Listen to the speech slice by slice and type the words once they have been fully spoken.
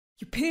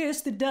You pierce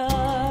the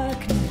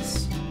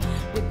darkness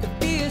with the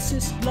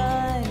fiercest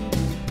light.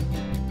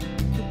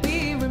 You'll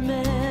be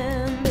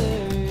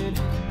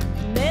remembered,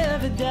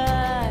 never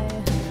die.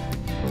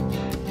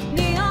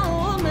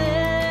 Neon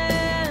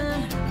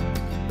woman,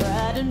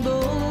 bright and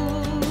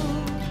bold.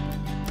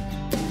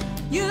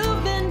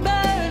 You've been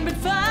burned, but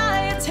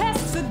fire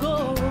tests the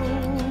gold.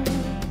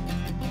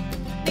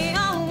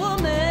 Neon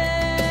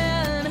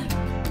woman,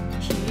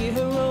 hear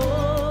her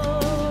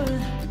roar.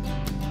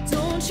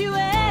 Don't you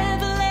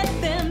ever let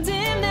them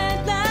dim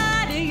that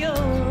light of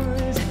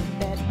yours,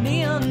 that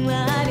neon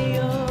light of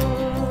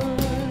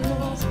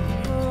yours.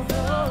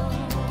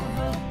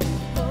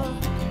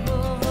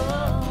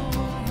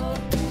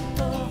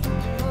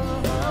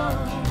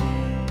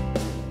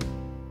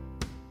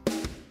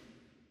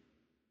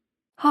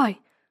 Hi,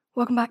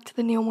 welcome back to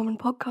the Neon Woman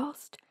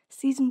podcast.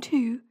 Season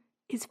 2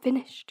 is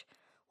finished,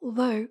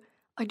 although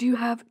I do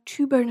have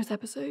 2 bonus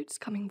episodes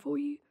coming for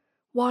you,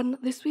 one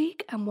this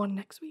week and one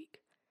next week.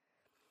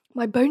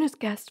 My bonus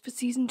guest for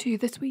Season 2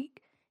 this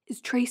week is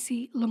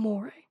Tracy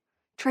Lamourie.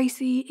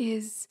 Tracy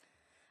is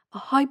a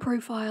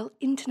high-profile,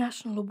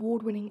 international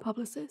award-winning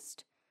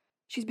publicist.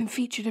 She's been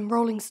featured in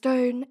Rolling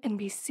Stone,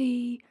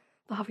 NBC,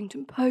 The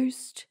Huffington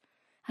Post,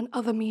 and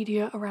other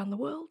media around the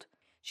world.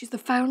 She's the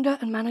founder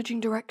and managing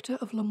director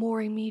of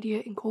Lamourie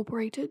Media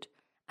Incorporated,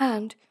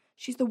 and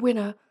she's the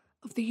winner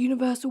of the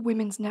Universal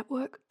Women's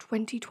Network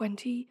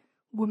 2020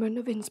 Woman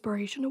of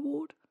Inspiration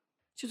Award.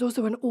 She's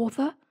also an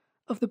author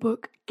of the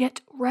book Get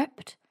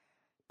Repped,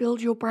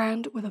 Build Your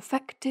Brand with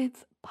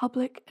Effective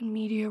Public and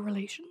Media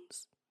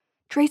Relations.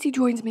 Tracy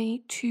joins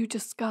me to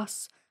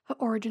discuss her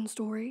origin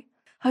story,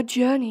 her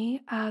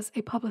journey as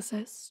a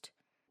publicist,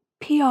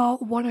 PR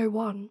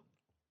 101,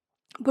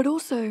 but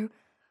also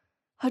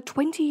her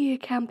 20-year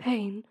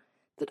campaign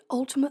that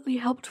ultimately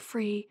helped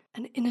free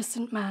an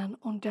innocent man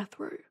on death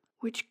row,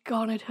 which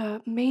garnered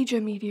her major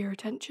media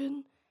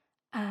attention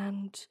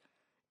and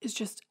is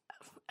just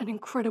an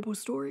incredible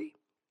story.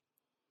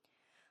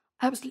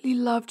 I absolutely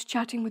loved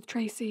chatting with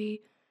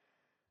Tracy.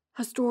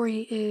 Her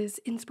story is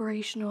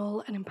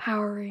inspirational and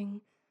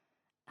empowering,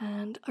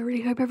 and I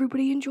really hope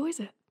everybody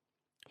enjoys it.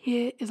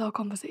 Here is our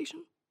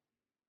conversation.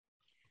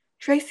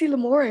 Tracy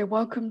Lamourie,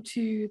 welcome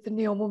to the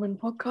Neon Woman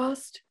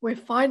podcast. We're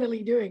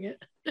finally doing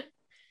it.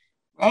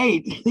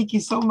 Great. Thank you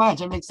so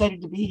much. I'm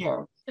excited to be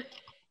here.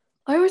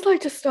 I always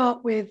like to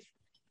start with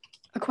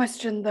a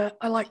question that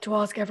I like to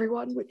ask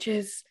everyone, which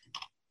is,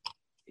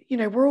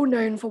 we're all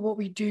known for what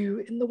we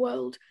do in the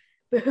world,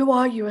 but who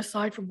are you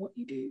aside from what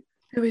you do?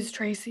 Who is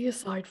Tracy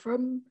aside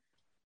from,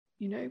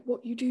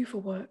 what you do for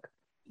work?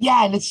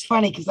 Yeah, and it's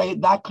funny because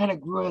that kind of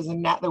grew as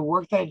the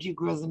work that I do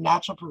grew as a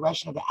natural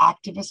progression of the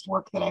activist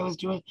work that I was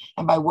doing.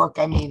 And by work,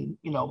 I mean,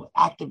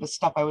 activist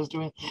stuff I was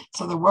doing.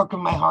 So the work of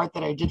my heart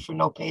that I did for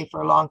no pay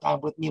for a long time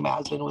with me and my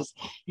husband was,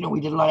 we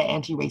did a lot of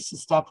anti-racist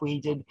stuff.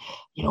 We did,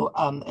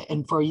 and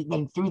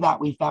then through that,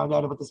 we found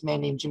out about this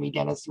man named Jimmy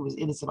Dennis, who was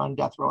innocent on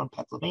death row in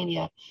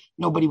Pennsylvania.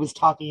 Nobody was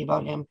talking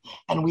about him.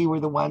 And we were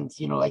the ones,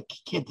 like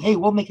kids, hey,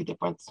 we'll make a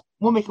difference.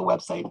 We'll make a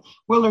website.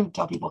 We'll learn to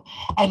tell people.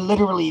 And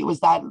literally it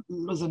was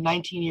a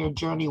 19-year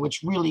journey,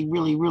 which really,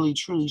 really, really,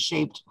 truly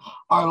shaped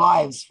our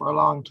lives for a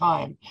long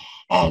time.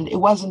 And it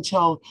wasn't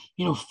until,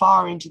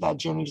 far into that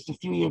journey, just a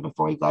few years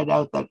before he got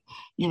out that,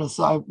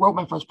 so I wrote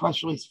my first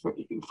press release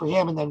for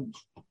him, and then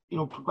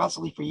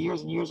progressively for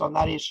years and years on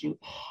that issue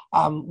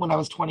when I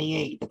was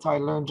 28. That's how I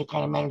learned to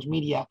kind of manage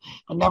media.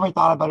 I never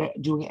thought about it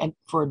doing it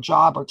for a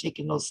job or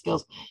taking those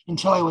skills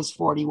until I was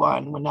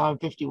 41, when now I'm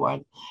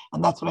 51.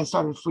 And that's when I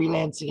started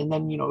freelancing. And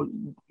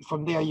then,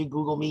 from there, you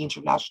Google me,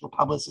 international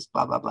publicist,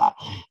 blah, blah, blah.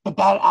 But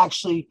that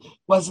actually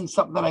wasn't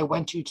something that I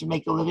went to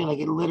make a living. Like,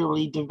 it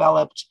literally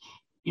developed,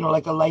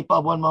 like a light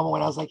bulb one moment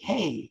when I was like,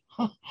 hey,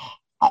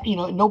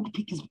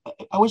 because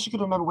I wish I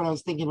could remember what I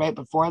was thinking right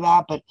before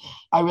that, but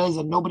I realized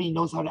that nobody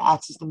knows how to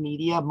access the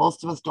media.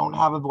 Most of us don't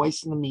have a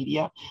voice in the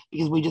media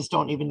because we just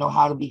don't even know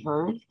how to be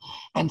heard.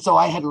 And so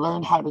I had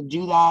learned how to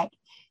do that,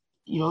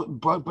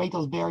 break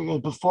those barriers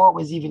before it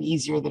was even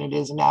easier than it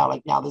is now.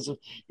 Like now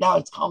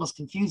it's almost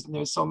confusing.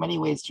 There's so many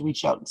ways to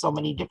reach out in so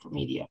many different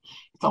media.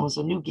 It's almost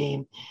a new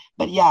game.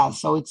 But yeah,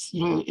 so it's,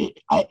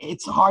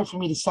 it's hard for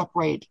me to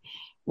separate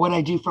what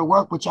I do for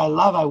work, which I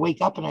love. I wake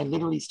up and I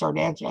literally start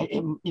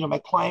answering, my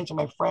clients or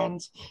my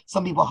friends.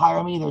 Some people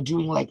hire me and they're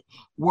doing like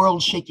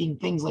world shaking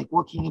things, like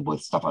working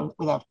with stuff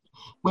with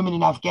women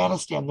in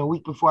Afghanistan the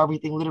week before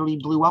everything literally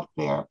blew up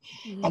there.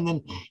 Mm-hmm. And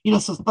then,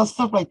 so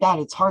stuff like that.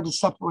 It's hard to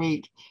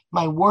separate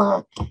my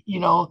work,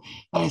 that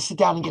I sit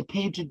down and get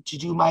paid to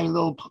do my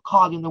little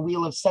cog in the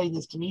wheel of setting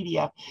this to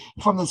media,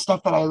 from the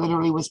stuff that I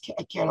literally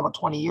I cared about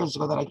 20 years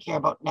ago that I care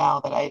about now,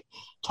 that I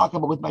talk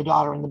about with my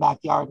daughter in the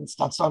backyard and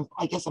stuff. So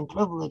I guess I'm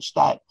privileged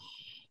that,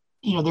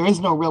 there is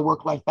no real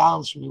work-life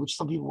balance for me, which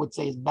some people would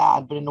say is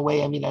bad. But in a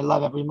way, I mean, I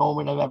love every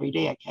moment of every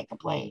day. I can't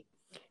complain.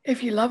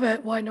 If you love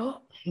it, why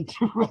not?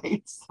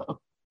 Right.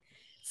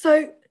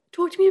 So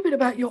talk to me a bit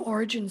about your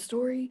origin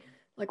story.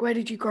 Like, where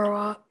did you grow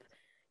up?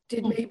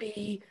 Did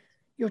maybe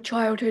your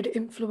childhood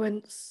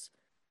influence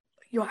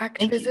your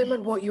activism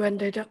and what you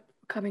ended up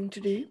coming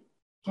to do?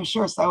 For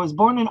sure. So I was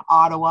born in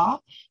Ottawa,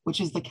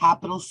 which is the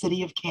capital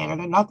city of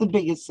Canada, not the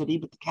biggest city,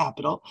 but the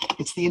capital.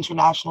 It's the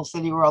international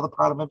city where all the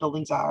Parliament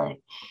buildings are. And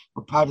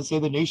we're proud to say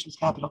the nation's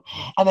capital.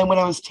 And then when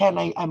I was 10,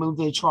 I moved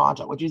to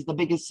Toronto, which is the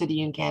biggest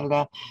city in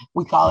Canada.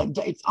 I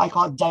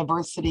call it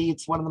diversity.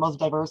 It's one of the most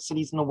diverse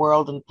cities in the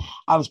world. And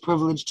I was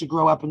privileged to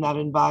grow up in that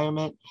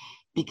environment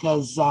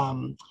because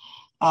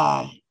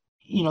uh,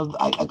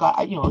 I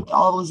got,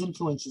 all those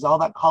influences, all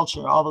that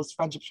culture, all those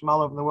friendships from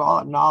all over the world, all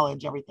that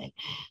knowledge, everything.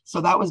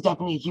 So that was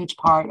definitely a huge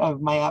part of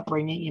my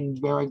upbringing and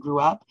where I grew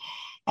up.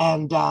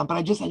 And, but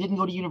I didn't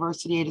go to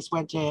university. I just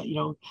went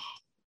to,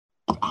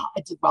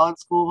 I did well in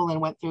school and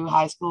went through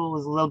high school,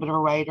 was a little bit of a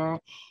writer.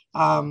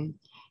 Um,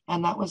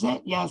 and that was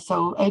it. Yeah.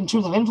 So in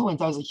terms of influence,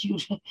 I was a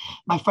huge,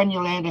 my friend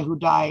Yolanda, who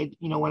died,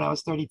 when I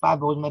was 35,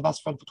 but was my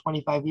best friend for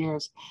 25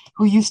 years,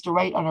 who used to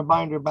write on her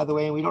binder, by the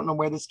way, and we don't know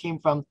where this came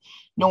from.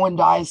 No one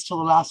dies till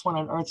the last one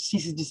on earth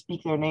ceases to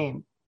speak their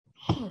name.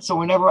 So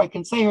whenever I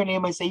can say her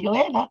name, I say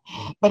Yolanda.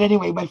 But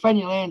anyway, my friend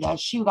Yolanda,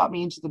 she got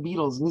me into the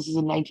Beatles, and this is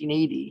in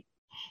 1980.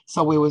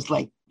 So it was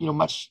like,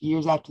 much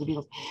years after the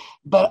Beatles.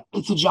 But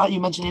so John,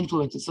 you mentioned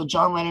influences. So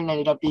John Lennon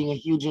ended up being a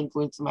huge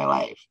influence in my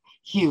life.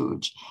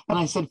 Huge. And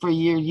I said for a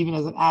year, even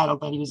as an adult,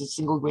 that he was the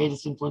single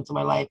greatest influence in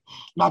my life,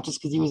 not just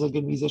because he was a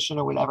good musician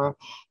or whatever,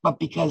 but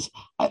because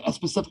I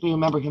specifically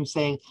remember him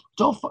saying,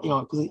 don't,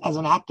 because as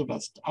an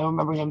activist, I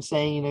remember him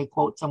saying in a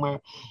quote somewhere,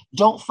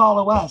 don't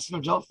follow us,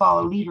 don't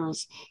follow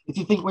leaders. If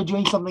you think we're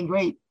doing something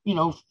great,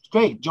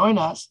 great, join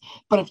us.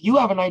 But if you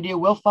have an idea,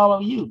 we'll follow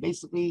you.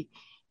 Basically,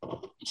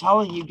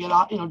 telling you get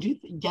off,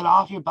 get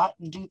off your butt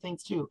and do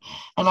things too.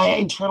 And I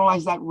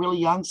internalized that really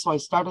young. So I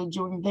started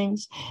doing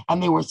things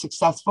and they were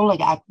successful, like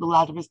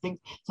activist things.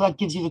 So that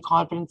gives you the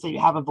confidence that you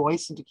have a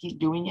voice and to keep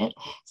doing it.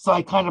 So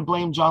I kind of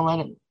blame John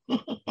Lennon.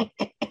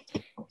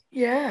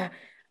 Yeah.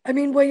 I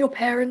mean, were your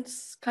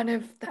parents kind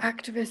of the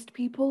activist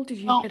people? Did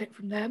you get it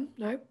from them?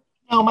 No?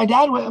 No, my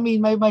dad was,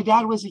 my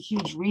dad was a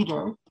huge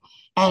reader.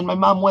 And my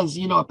mom was,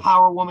 a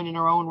power woman in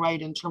her own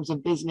right in terms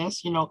of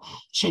business.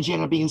 She ended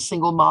up being a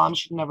single mom.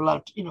 She never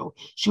left,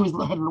 she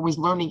was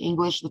learning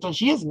English at the time.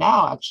 She is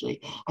now,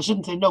 actually. I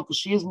shouldn't say no, because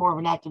she is more of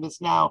an activist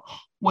now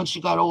once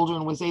she got older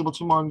and was able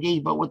to more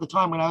engage. But with the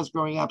time when I was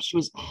growing up, she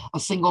was a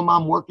single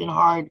mom working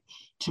hard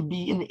to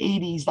be in the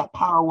 80s, that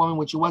power woman,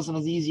 which it wasn't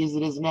as easy as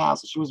it is now.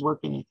 So she was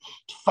working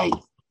to fight.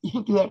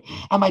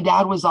 And my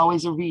dad was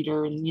always a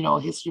reader and,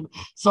 history.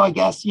 So I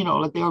guess,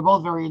 like they were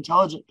both very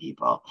intelligent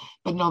people,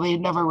 but no, they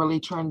had never really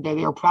turned, they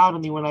were proud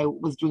of me when I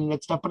was doing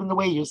that stuff. But in a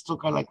way, you're still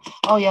kind of like,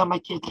 oh yeah, my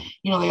kid,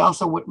 they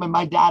also would,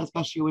 my dad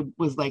especially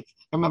was like,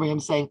 I remember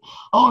him saying,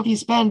 oh, if you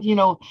spend,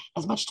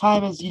 as much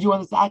time as you do on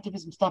this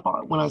activism stuff,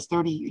 when I was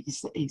 30,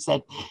 he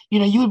said,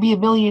 you would be a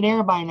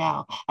millionaire by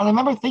now. And I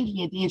remember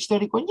thinking at the age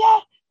 30 going,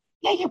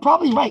 yeah, you're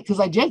probably right. Because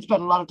I did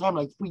spend a lot of time,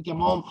 like we came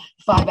home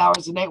 5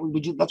 hours a night.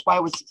 That's why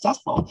it was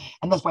successful.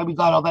 And that's why we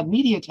got all that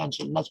media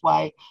attention. That's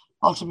why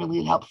ultimately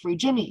it helped free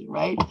Jimmy,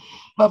 right?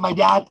 But my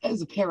dad,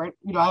 as a parent,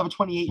 I have a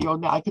 28-year-old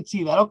now. I could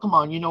see that. Oh, come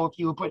on, if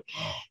you would put,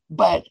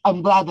 but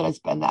I'm glad that I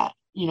spend that,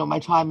 my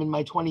time in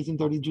my 20s and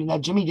 30s doing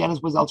that. Jimmy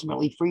Dennis was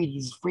ultimately freed.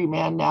 He's a free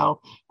man now,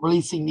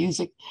 releasing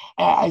music.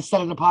 I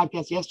said in a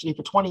podcast yesterday,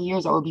 for 20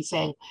 years, I would be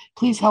saying,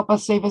 please help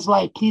us save his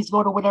life. Please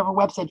go to whatever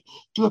website,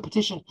 do a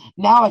petition.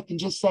 Now I can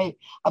just say,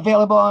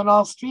 available on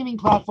all streaming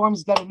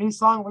platforms, got a new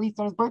song released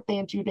on his birthday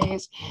in 2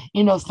 days.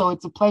 So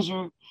it's a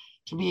pleasure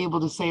to be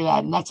able to say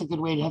that. And that's a good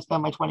way to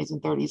spend my 20s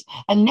and 30s.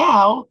 And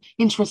now,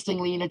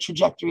 interestingly, in a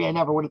trajectory I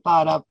never would have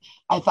thought of,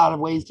 I thought of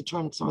ways to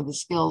turn some of the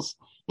skills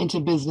into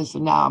business,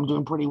 and now I'm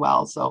doing pretty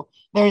well. So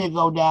there you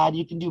go, Dad.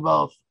 You can do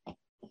both.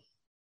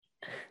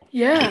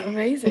 Yeah,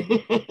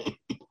 amazing.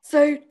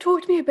 So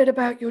talk to me a bit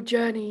about your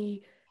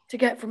journey to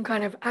get from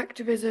kind of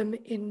activism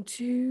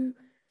into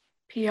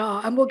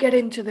PR, and we'll get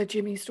into the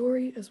Jimmy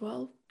story as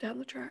well down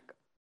the track.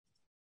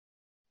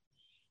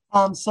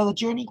 So the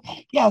journey,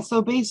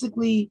 so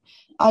basically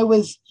I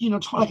was,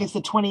 like I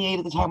said, 28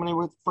 at the time when I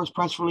wrote the first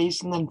press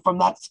release. And then from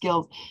that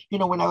skill,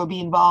 when I would be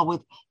involved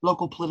with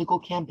local political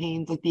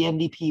campaigns like the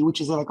NDP,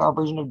 which is like our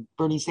version of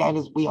Bernie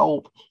Sanders, we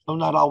hope, though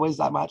not always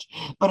that much.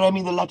 But I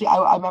mean, the lefty,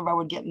 I remember I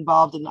would get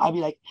involved and I'd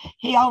be like,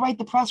 hey, I'll write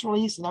the press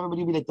release. And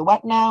everybody would be like, the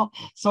what now?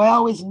 So I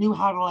always knew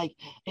how to like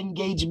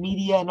engage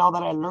media and all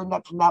that. I learned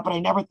that from that, but I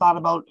never thought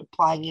about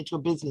applying it to a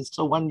business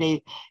till one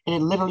day. And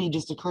it literally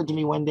just occurred to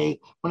me one day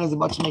when I was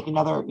about to make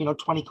another,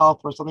 20 call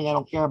for something I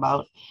don't care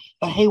about.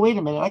 But hey, wait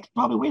a minute, I could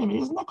probably, wait a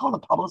minute, isn't that called a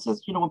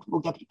publicist? When people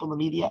get people in the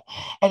media.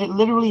 And it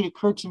literally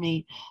occurred to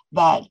me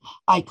that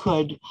I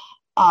could,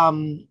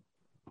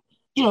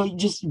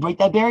 just break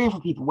that barrier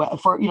for people, whether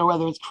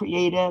it's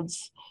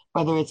creatives,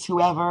 whether it's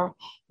whoever,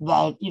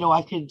 that,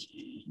 I could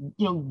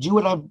do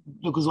what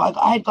because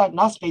I had gotten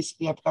us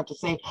basically, I forgot to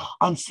say,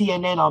 on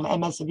CNN, on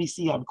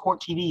MSNBC, on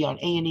Court TV, on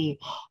A&E,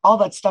 all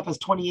that stuff as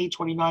 28,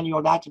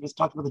 29-year-old activists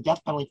talking about the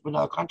death penalty from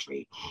another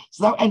country.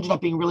 So that ended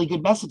up being really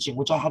good messaging,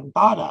 which I hadn't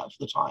thought of at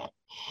the time.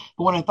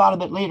 But when I thought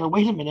of it later,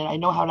 wait a minute, I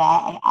know how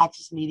to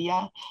access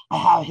media. I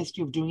have a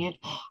history of doing it.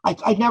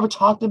 I never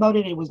talked about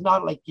it. It was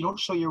not like you don't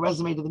show your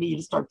resume to the media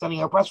to start sending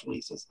out press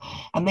releases.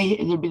 And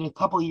there'd been a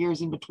couple of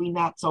years in between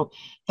that. So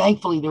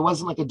thankfully, there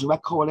wasn't like a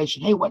direct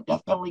correlation. Hey, what,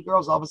 death penalty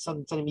girls all of a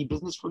sudden sending me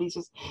business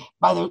releases?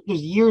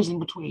 There's years in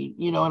between,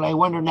 and I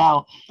wonder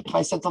now if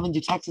I said something to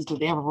Texas, did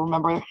they ever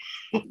remember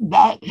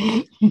that?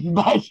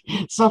 But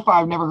so far,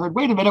 I've never heard,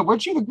 wait a minute,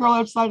 weren't you the girl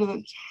outside of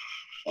the...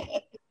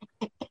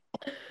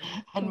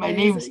 And my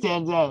name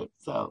stands out.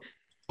 So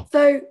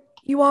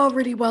you are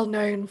really well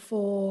known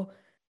for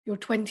your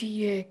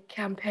 20-year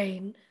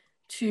campaign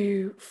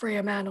to free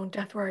a man on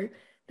death row.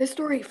 This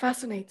story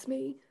fascinates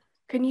me.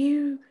 Can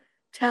you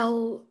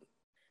tell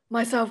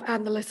myself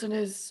and the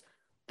listeners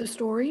the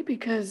story?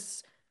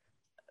 Because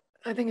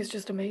I think it's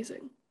just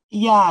amazing.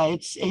 Yeah,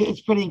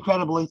 it's pretty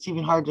incredible. It's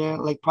even hard to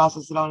like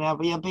process it all now.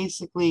 But yeah,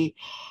 basically,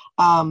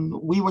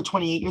 we were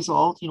 28 years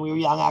old. We were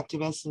young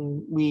activists,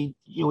 and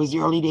it was the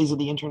early days of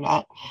the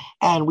internet,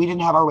 and we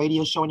didn't have our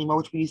radio show anymore,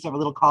 which we used to have a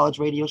little college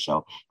radio show.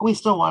 And we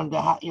still wanted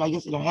to have, I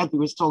guess in our head, we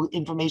were still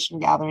information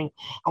gathering,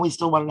 and we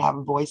still wanted to have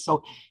a voice.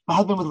 So my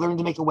husband was learning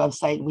to make a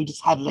website, and we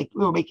just had we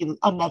were making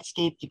on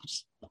Netscape. You could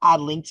just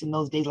add links in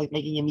those days, like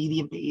making a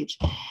Medium page.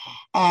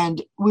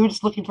 And we were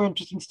just looking for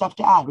interesting stuff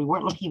to add. We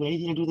weren't looking at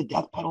anything to do with the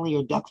death penalty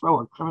or death row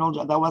or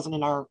criminal. That wasn't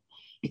in our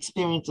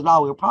experience at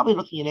all. We were probably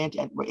looking at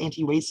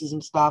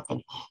anti-racism stuff,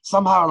 and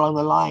somehow along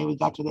the line we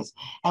got to this.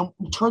 And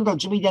it turned out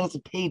Jimmy Dennis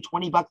had paid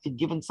 $20, had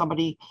given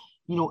somebody,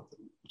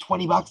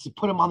 $20 to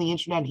put him on the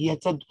internet. He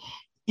had said,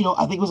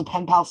 I think it was a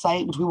pen pal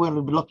site, which we wouldn't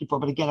have been looking for,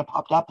 but again, it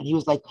popped up, and he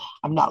was like,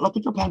 I'm not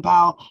looking for pen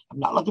pal. I'm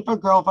not looking for a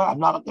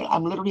girlfriend.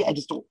 I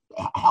just don't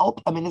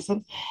help. I'm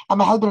innocent. And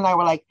my husband and I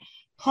were like,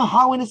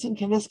 how innocent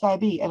can this guy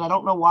be? And I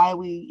don't know why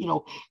we,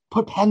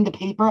 put pen to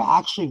paper,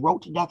 actually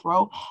wrote to death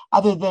row,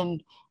 other than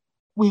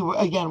we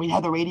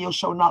had the radio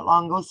show not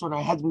long ago. So in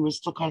our heads, we were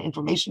still kind of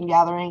information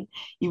gathering,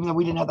 even though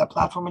we didn't have that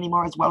platform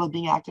anymore, as well as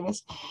being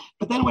activists.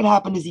 But then what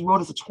happened is he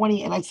wrote us a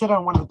 20, and I said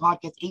on one of the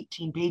podcasts,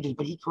 18 pages,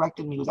 but he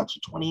corrected me. It was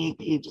actually 28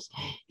 pages.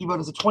 He wrote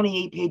us a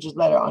 28 pages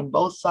letter on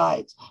both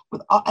sides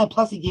and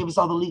plus he gave us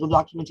all the legal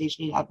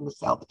documentation he had from the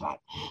cell at the time.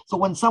 So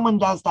when someone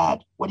does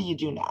that, what do you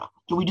do now?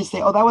 Do we just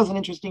say, oh, that was an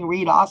interesting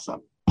read?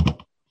 Awesome.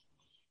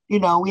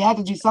 We had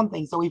to do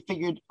something. So we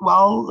figured,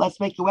 well, let's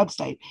make a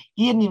website.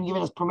 He hadn't even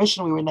given us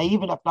permission. We were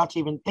naive enough not to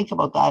even think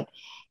about that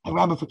and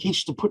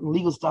ramifications to put in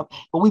legal stuff.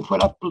 But we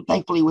put up,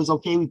 thankfully it was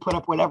okay. We put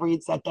up whatever he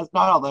said. That's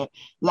not all the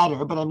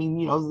letter, but I mean,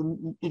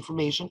 the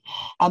information.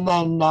 And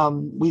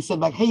then we said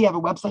like, hey, you have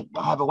a website?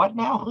 I have a what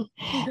now?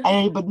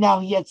 But now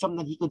he had something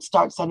that he could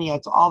start sending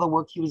out. So all the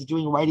work he was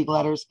doing, writing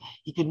letters,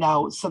 he could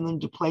now send them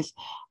to place.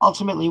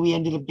 Ultimately, we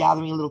ended up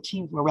gathering a little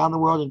team from around the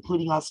world,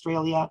 including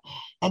Australia,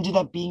 ended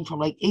up being from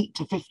like 8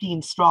 to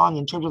 15 strong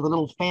in terms of the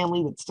little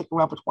family that stick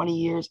around for 20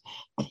 years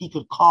that he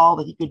could call,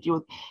 that he could deal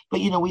with.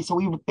 But,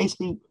 we were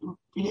basically,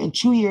 in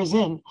 2 years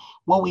in,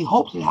 what we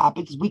hoped would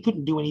happen, because we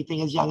couldn't do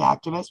anything as young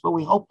activists, what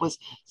we hoped was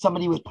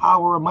somebody with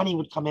power or money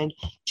would come in.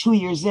 2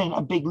 years in,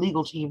 a big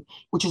legal team,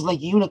 which is like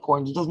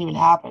unicorns, it doesn't even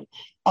happen,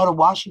 out of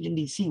Washington,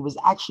 D.C., was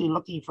actually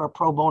looking for a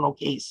pro bono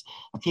case,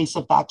 a case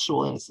of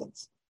factual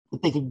innocence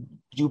that they could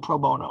do pro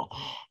bono.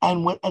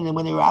 And then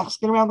when they were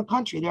asking around the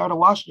country, they're out of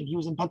Washington, he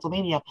was in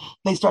Pennsylvania,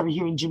 they started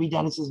hearing Jimmy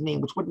Dennis's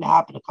name, which wouldn't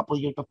happen a couple of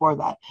years before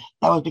that.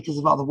 That was because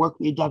of all the work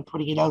we had done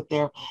putting it out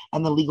there,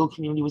 and the legal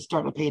community was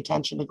starting to pay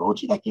attention and go, oh,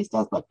 gee, that case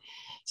does look.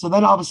 So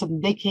then all of a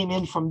sudden they came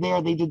in from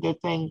there, they did their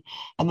thing,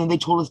 and then they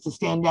told us to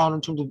stand down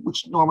in terms of,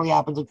 which normally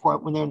happens in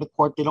court. When they're in the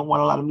court, they don't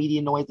want a lot of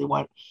media noise. They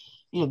want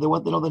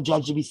the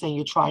judge to be saying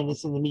you're trying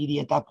this in the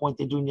media. At that point,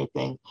 they're doing their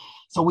thing.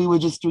 So we were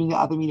just doing the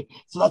other media.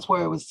 So that's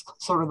where it was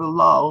sort of the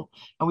lull,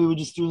 and we were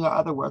just doing our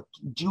other work,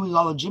 doing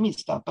all the Jimmy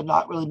stuff, but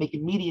not really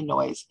making media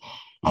noise.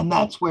 And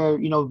that's where,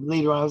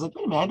 later on, I was like,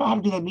 wait a minute, I know how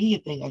to do that media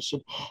thing. I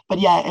should. But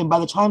yeah, and by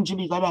the time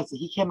Jimmy got out, so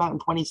he came out in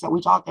 2017.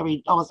 We talk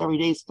almost every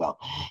day still.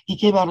 He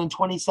came out in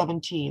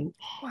 2017.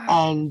 Wow.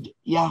 And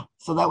yeah,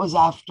 so that was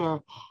after,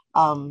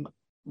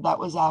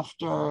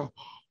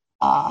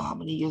 how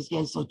many years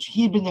ago? So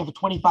he'd been there for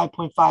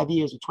 25.5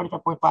 years.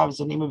 25.5 is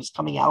the name of his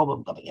coming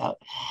album coming out.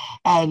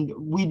 And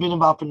we'd been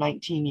involved for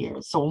 19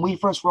 years. So when we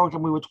first wrote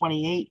him, we were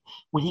 28.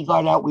 When he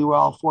got out, we were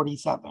all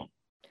 47.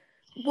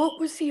 What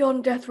was he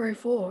on death row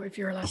for, if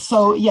you're allowed?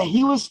 So yeah,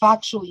 he was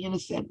factually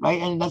innocent,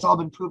 right? And that's all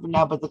been proven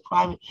now. But the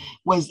crime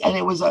was, and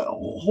it was a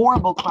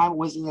horrible crime. It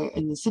was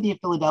in the city of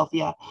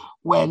Philadelphia,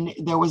 when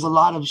there was a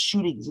lot of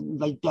shootings,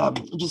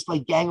 just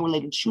like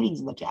gang-related shootings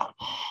in the town.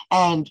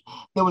 And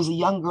there was a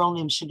young girl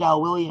named Shadell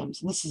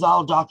Williams, and this is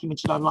all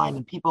documented online,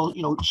 and people,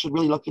 should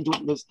really look into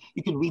it.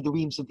 You can read the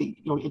reams of the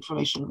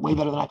information way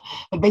better than I.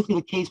 But basically,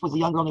 the case was a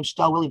young girl named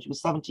Shadell Williams. She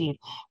was 17,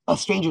 a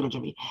stranger to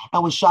Jimmy,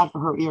 and was shot for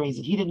her earrings,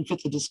 and he didn't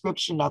fit the description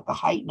description, not the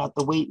height, not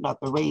the weight, not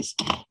the race,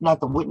 not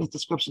the witness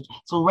description.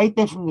 So right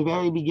there from the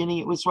very beginning,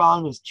 it was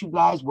wrong. There's two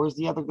guys. Where's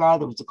the other guy?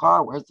 There was a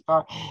car. Where's the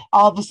car?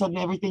 All of a sudden,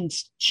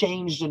 everything's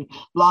changed. And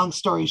long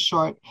story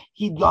short,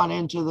 he'd gone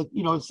into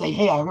the, say,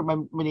 hey, I heard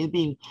my name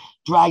being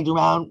dragged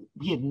around.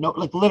 He had no,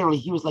 like literally,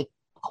 he was like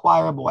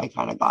choir boy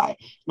kind of guy.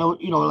 No,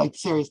 like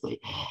seriously.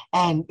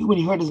 And when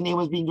he heard his name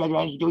was being dragged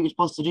around, he did what you're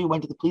supposed to do.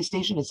 Went to the police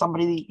station, and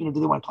somebody, do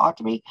they want to talk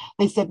to me?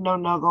 They said, no,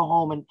 go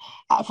home. And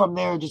from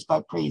there, it just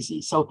got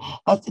crazy. So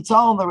it's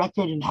all on the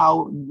record and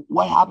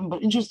what happened.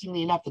 But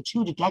interestingly enough, the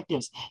two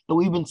detectives that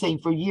we've been saying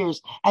for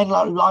years, and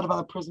a lot of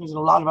other prisoners and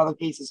a lot of other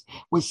cases,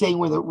 were saying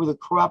were the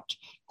corrupt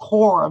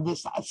core of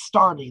this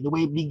starting, the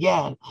way it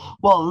began.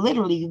 Well,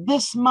 literally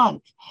this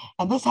month,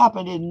 and this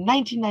happened in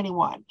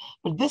 1991,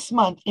 but this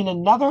month in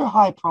another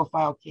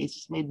high-profile case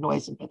that's made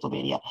noise in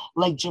Pennsylvania,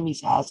 like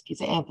Jimmy's has, case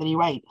of Anthony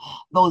Wright,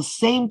 those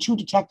same two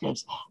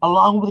detectives,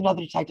 along with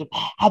another detective,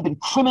 have been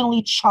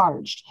criminally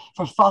charged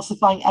for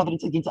falsifying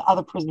evidence against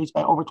other prisoners who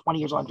spent over 20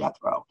 years on death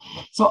row.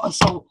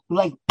 So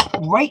like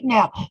right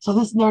now,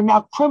 they're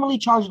now criminally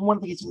charged in one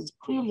of the cases. It's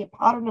clearly a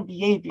pattern of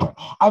behavior.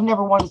 I've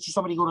never wanted to see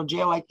somebody go to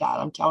jail like that.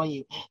 I'm telling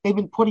you. They've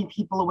been putting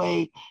people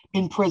away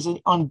in prison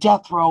on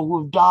death row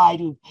who've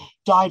died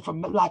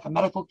from lack of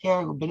medical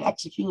care, who've been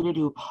executed,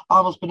 who've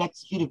almost been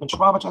executed, been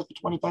traumatized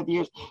for 25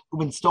 years, who've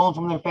been stolen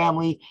from their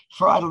family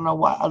for, I don't know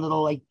what, a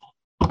little like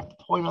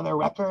point on their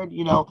record,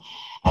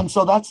 and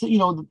so that's, we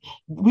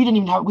didn't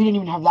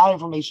even have that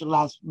information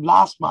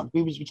last month.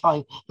 We were just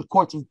telling the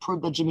courts have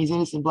proved that Jimmy's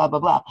innocent, blah blah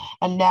blah,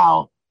 and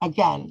now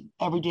again,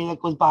 every day that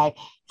goes by,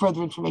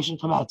 further information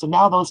come out. So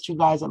now those two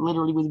guys that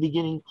literally was the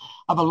beginning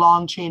of a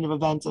long chain of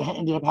events that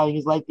ended up having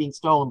his life being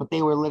stolen, but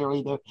they were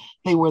literally the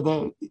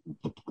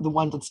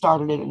ones that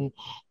started it, and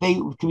they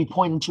can be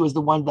pointed to as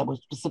the ones that were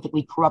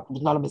specifically corrupt. It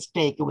was not a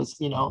mistake. It was,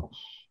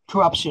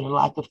 corruption and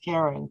lack of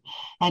caring.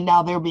 And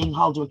now they're being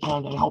held to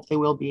account, and I hope they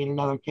will be in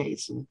another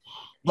case. And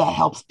that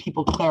helps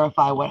people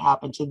clarify what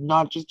happened to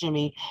not just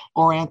Jimmy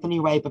or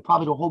Anthony Wright, but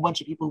probably to a whole bunch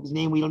of people whose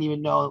name we don't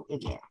even know in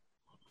there.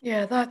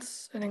 Yeah,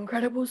 that's an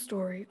incredible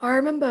story. I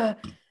remember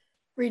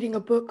reading a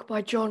book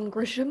by John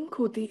Grisham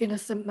called The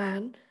Innocent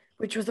Man,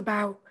 which was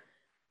about,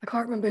 I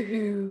can't remember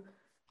who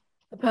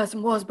the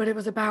person was, but it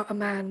was about a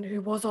man who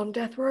was on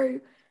death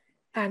row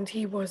and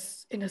he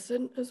was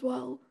innocent as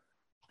well.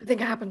 I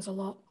think it happens a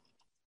lot.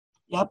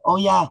 Yep. Oh,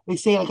 yeah. They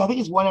say, I think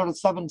it's 1 out of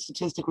 7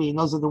 statistically, and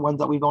those are the ones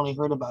that we've only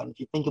heard about. If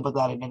you think about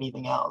that in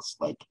anything else,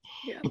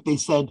 if they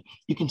said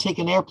you can take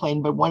an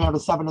airplane, but 1 out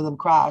of 7 of them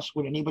crash,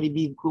 would anybody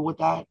be cool with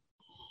that?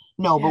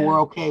 No, but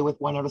we're okay with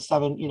 1 out of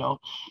 7,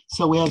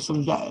 so we have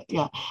some, yeah.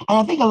 And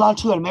I think a lot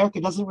too, America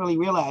doesn't really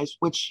realize,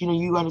 which,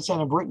 you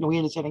understand in Britain, we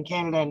understand in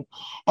Canada and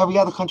every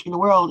other country in the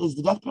world, is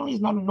the death penalty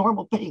is not a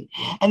normal thing.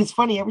 And it's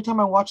funny, every time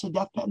I watch the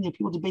death penalty,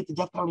 people debate the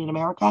death penalty in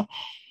America,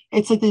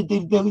 it's like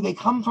they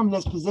come from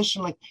this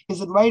position, like, is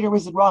it right or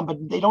is it wrong?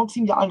 But they don't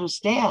seem to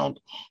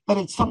understand that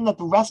it's something that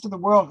the rest of the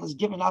world has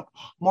given up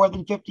more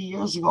than 50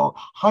 years ago,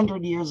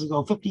 100 years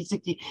ago, 50,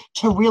 60,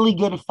 to really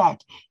good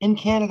effect. In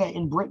Canada,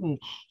 in Britain,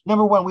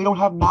 number one, we don't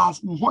have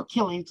more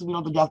killings because we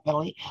don't have the death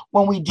penalty.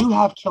 When we do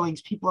have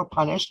killings, people are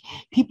punished.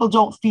 People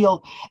don't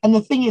feel, and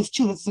the thing is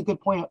too, this is a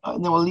good point,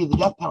 and then we'll leave the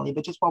death penalty,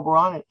 but just while we're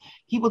on it,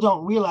 people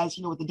don't realize,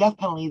 with the death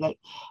penalty that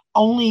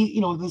only,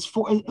 there's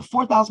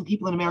 4,000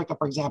 people in America,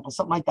 for example,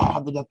 something like that,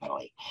 have the death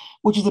penalty,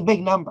 which is a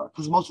big number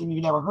because most of them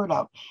you've never heard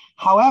of.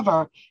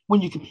 However,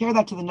 when you compare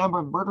that to the number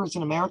of murders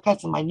in America,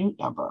 it's a minute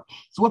number.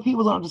 So what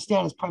people don't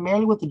understand is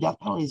primarily what the death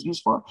penalty is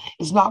used for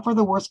is not for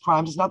the worst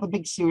crimes. It's not the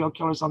big serial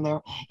killers on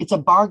there. It's a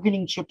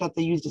bargaining chip that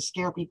they use to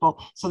scare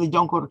people so they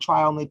don't go to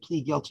trial and they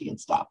plead guilty and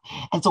stuff.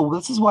 And so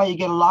this is why you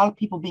get a lot of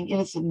people being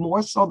innocent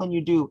more so than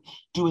you do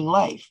doing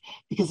life.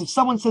 Because if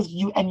someone says to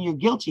you and you're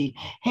guilty,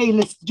 hey,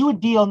 let's do a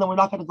deal and then we're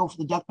not going to go for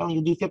the death penalty,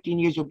 you'll do 15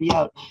 years, you'll be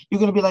out. You're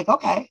going to be like,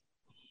 okay,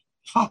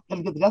 fuck,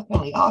 gotta get the death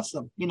penalty,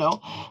 awesome,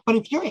 But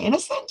if you're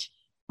innocent,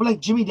 we're like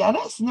Jimmy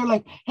Dennis, and they're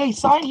like, hey,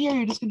 sign here,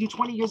 you're just gonna do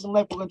 20 years in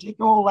life, we're gonna take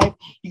your whole life,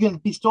 you're gonna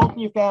be stolen from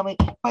your family,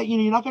 but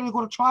you're not gonna go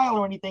to trial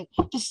or anything,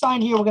 just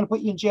sign here, we're gonna put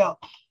you in jail.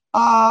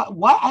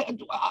 What?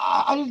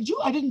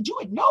 I didn't do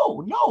it.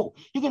 No,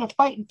 you're gonna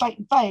fight and fight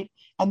and fight,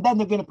 and then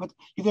you're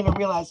gonna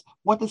realize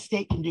what the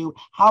state can do,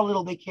 how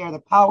little they care, the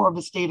power of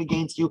the state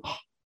against you.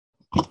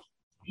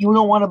 You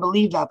don't want to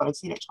believe that, but I've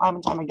seen it time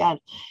and time again.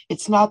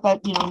 It's not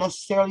that,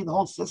 necessarily the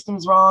whole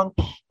system's wrong,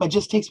 but it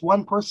just takes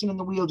one person in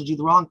the wheel to do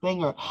the wrong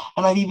thing. And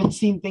I've even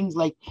seen things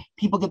like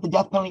people get the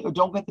death penalty or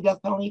don't get the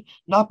death penalty,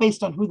 not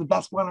based on who the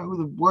best one or who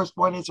the worst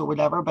one is or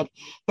whatever. But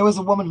there was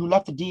a woman who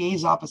left the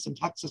DA's office in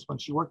Texas when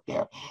she worked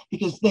there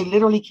because they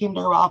literally came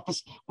to her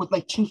office with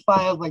like 2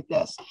 files like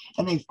this,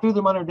 and they threw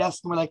them on her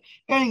desk and were like,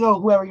 here you go,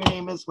 whoever your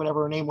name is,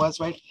 whatever her name was,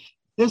 right?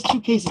 There's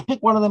 2 cases.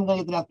 Pick one of them, going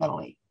to get the death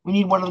penalty. We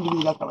need one of them to be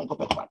the death penalty. Go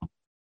pick one.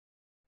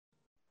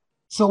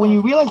 So when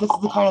you realize this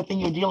is the kind of thing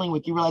you're dealing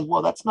with, you realize,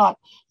 well, that's not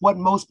what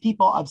most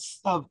people of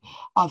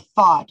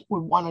thought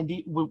would want to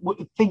do,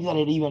 would think that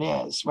it even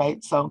is,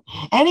 right? So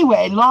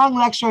anyway, long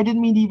lecture. I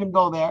didn't mean to even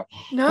go there.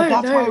 No, but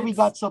that's why we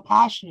got so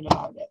passionate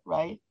about it,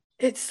 right?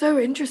 It's so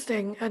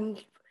interesting.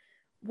 And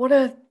what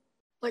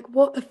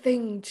a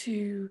thing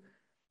to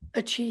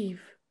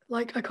achieve.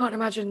 Like, I can't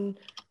imagine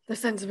the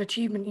sense of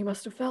achievement you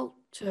must have felt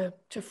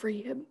to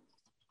free him.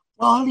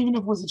 Well, I don't even know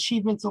if it was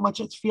achievement so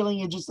much as feeling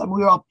it just, I mean,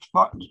 we were all,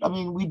 I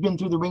mean, we'd been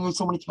through the ringer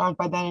so many times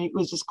by then, and it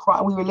was just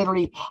cry. We were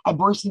literally, I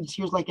burst into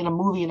tears like in a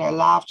movie, and I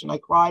laughed and I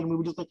cried, and we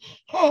were just like,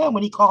 hey,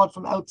 when he called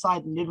from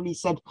outside and literally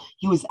said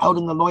he was out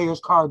in the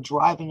lawyer's car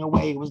driving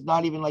away. It was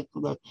not even like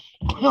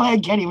I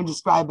can't even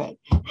describe it.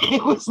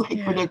 It was like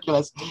Yeah.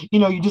 ridiculous. You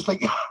know, you just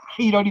like,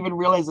 you don't even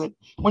realize it.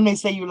 When they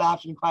say you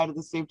laughed and cried at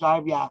the same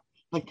time, yeah,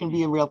 that can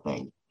be a real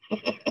thing.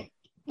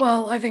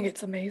 Well, I think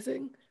it's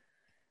amazing.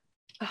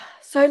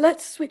 So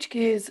let's switch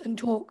gears and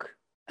talk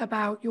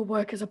about your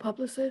work as a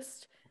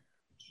publicist.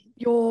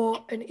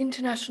 You're an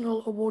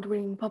international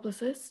award-winning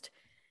publicist,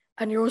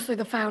 and you're also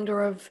the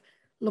founder of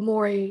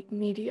Lamourie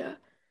Media.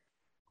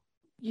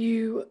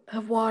 You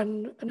have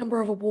won a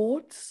number of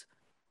awards,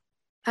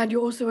 and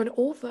you're also an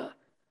author.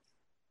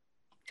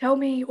 Tell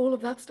me all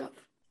of that stuff.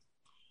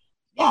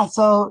 Yeah,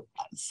 so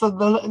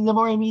the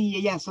more media,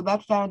 yeah, so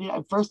that founded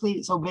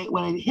firstly. So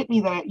when it hit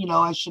me that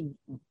I should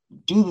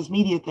do this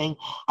media thing,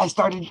 I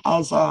started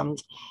as a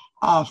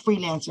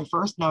freelancer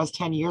first. Now it's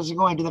 10 years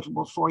ago. I did that for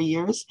about 4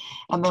 years,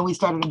 and then we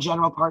started a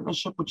general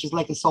partnership, which is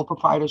like a sole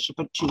proprietorship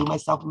of two,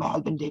 myself and my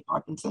husband Dave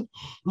Parkinson,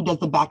 who does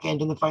the back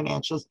end and the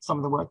financials, some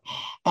of the work,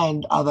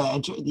 and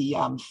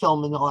the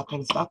film and all that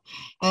kind of stuff,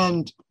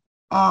 and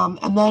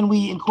then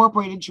we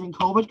incorporated during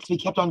COVID because we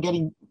kept on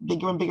getting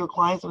bigger and bigger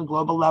clients on a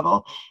global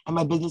level. And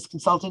my business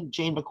consultant,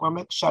 Jane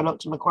McCormick, shout out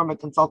to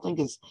McCormick Consulting,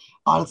 because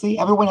honestly,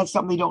 everyone has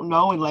something they don't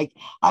know. And like,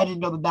 I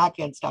didn't know the back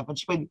end stuff. And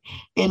she went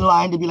in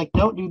line to be like,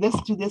 no, do this,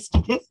 do this,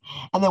 do this.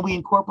 And then we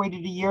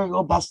incorporated a year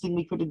ago, best thing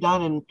we could have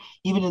done. And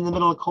even in the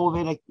middle of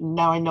COVID,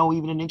 now I know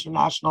even an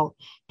international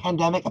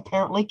pandemic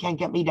apparently can't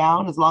get me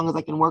down as long as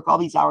I can work all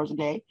these hours a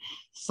day.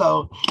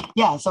 So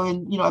yeah,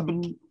 I've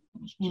been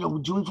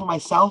doing for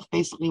myself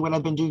basically what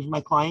I've been doing for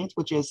my clients,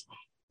 which is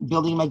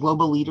building my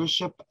global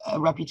leadership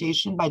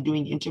reputation by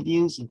doing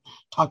interviews and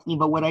talking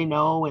about what I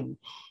know and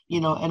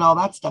and all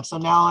that stuff. So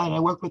now, and I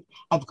work with,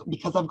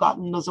 because I've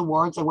gotten those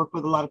awards, I work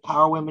with a lot of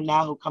power women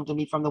now who come to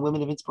me from the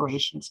Women of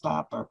Inspiration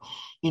stuff, or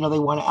they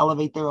want to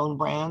elevate their own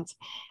brands.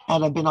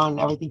 And I've been on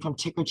everything from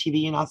Ticker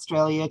TV in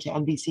Australia to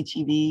NBC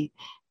TV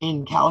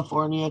in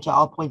California to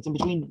all points in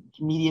between,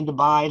 media in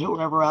Dubai to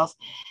wherever else,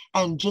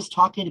 and just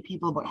talking to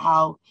people about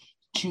how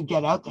to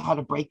get out there, how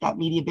to break that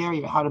media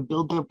barrier, how to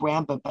build their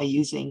brand, but by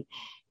using,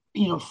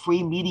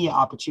 free media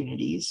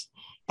opportunities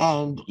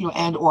and,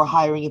 and or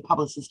hiring a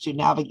publicist to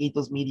navigate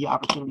those media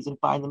opportunities and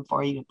find them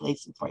for you and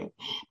place them for you.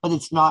 But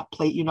it's not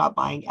you're not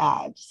buying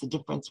ads. It's a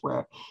difference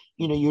where,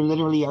 you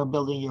literally are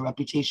building your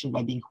reputation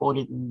by being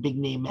quoted in big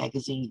name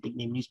magazines, big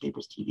name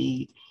newspapers,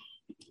 TV,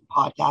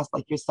 podcasts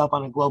like yourself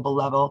on a global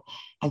level.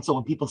 And so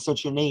when people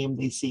search your name,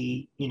 they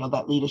see,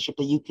 that leadership,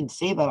 that you can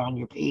say that on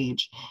your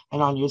page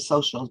and on your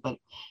socials. But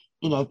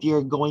if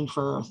you're going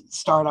for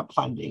startup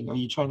funding, or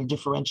you're trying to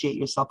differentiate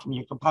yourself from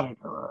your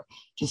competitor, or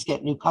just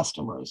get new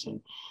customers, and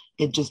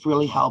it just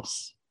really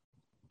helps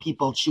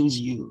people choose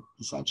you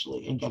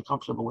essentially and get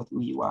comfortable with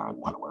who you are and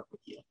want to work with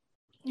you.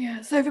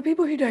 Yeah. So for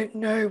people who don't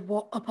know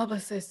what a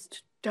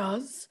publicist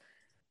does,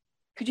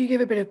 could you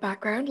give a bit of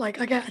background? Like,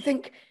 I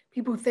think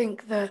people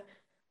think that,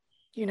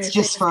 It's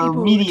just famous for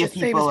people are media just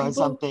famous people or people.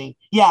 something.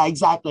 Yeah,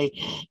 exactly.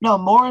 No,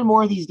 more and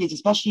more these days,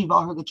 especially you've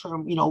all heard the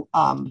term,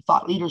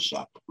 thought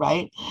leadership,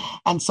 right?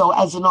 And so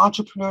as an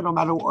entrepreneur, no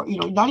matter what,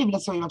 not even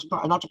necessarily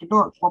an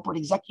entrepreneur, corporate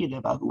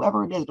executive,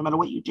 whoever it is, no matter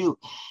what you do,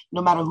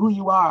 no matter who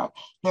you are,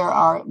 there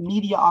are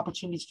media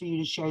opportunities for you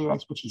to share your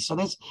expertise. So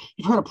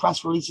you've heard of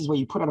press releases where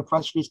you put out a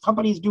press release,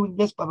 companies doing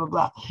this, blah, blah,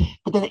 blah.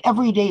 But then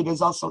every day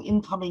there's also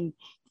incoming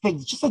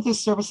things, just like there's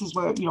services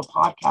where,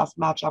 podcasts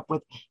match up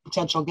with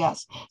potential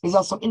guests. There's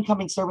also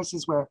incoming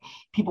services where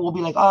people will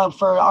be like, oh,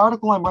 for an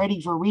article I'm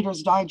writing for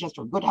Reader's Digest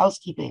or Good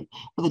Housekeeping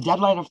with a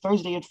deadline of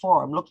Thursday at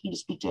 4, I'm looking to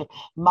speak to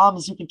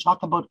moms who can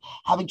talk about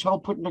having trouble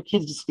putting their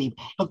kids to sleep,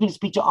 looking to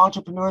speak to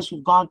entrepreneurs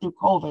who've gone through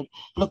COVID,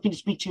 looking to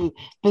speak to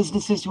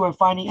businesses who are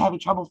having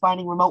trouble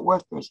finding remote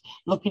workers,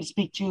 looking to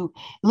speak to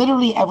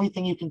literally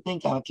everything you can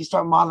think of. If you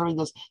start monitoring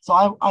those,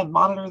 so I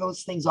monitor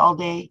those things all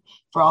day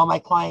for all my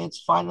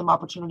clients, find them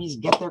opportunities,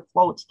 get their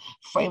quotes,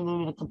 frame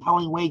them in a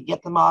compelling way,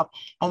 get them up.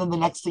 And then the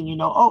next thing you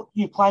know, oh,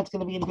 your client's going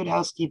to be in Good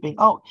Housekeeping.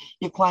 Oh,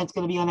 your client's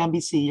going to be on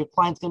NBC. Your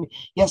client's going to be,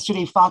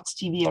 yesterday, Fox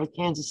TV out of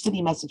Kansas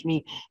City messaged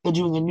me. They're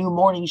doing a new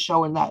morning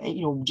show in that,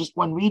 just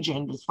one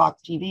region, it's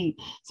Fox TV.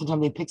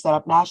 Sometimes they pick that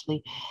up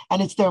nationally,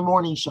 and it's their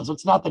morning show. So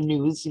it's not the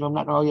news, I'm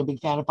not really a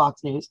big fan of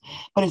Fox News,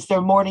 but it's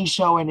their morning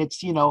show. And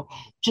it's,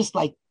 just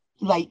like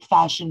light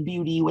fashion,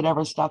 beauty,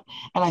 whatever stuff.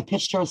 And I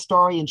pitched her a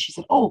story and she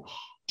said, oh,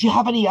 do you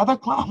have any other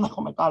clients? I'm like,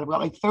 oh my God, I've got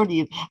like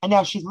 30. And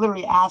now she's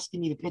literally asking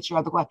me to pitch her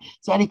other clients.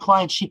 So any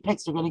clients she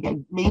picks are going to get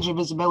major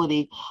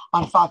visibility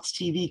on Fox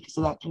TV because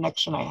of that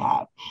connection I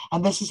have.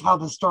 And this is how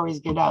the stories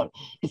get out.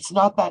 It's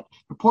not that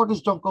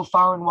reporters don't go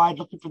far and wide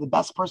looking for the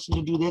best person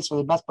to do this or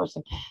the best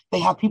person.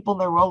 They have people in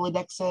their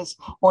Rolodexes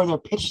or their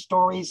pitch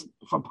stories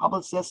from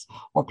publicists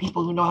or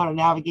people who know how to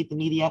navigate the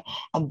media.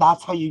 And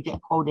that's how you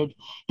get quoted,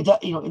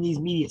 in these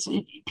media.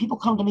 So people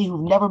come to me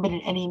who've never been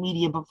in any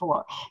media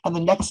before. And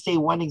the next day,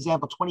 one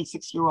example,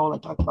 26-year-old, I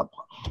talked about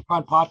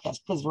on podcast,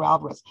 Kizra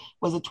Alvarez,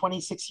 was a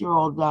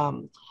 26-year-old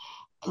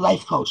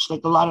life coach,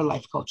 like a lot of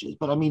life coaches.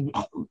 But I mean,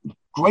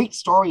 great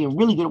story and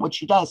really good at what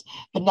she does,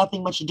 but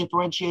nothing much to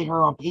differentiate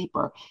her on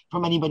paper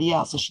from anybody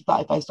else. So she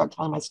thought if I start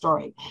telling my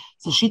story,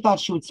 so she thought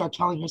she would start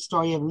telling her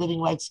story of living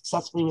life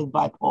successfully with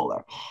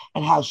bipolar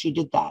and how she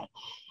did that.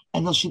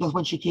 And then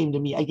when she came to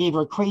me, I gave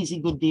her a crazy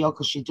good deal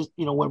because she just,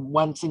 when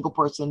one single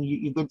person,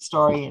 you good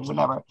story and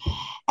whatever.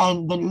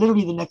 And then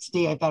literally the next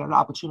day, I found an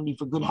opportunity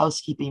for Good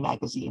Housekeeping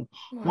magazine,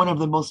 one of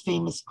the most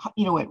famous,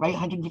 right,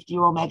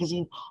 150-year-old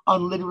magazine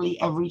on literally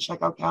every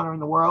checkout counter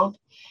in the world.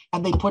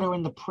 And they put her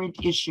in the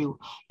print issue.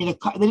 They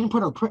didn't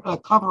put a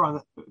cover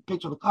on the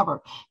picture of the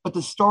cover, but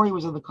the story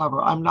was on the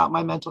cover. I'm not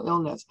my mental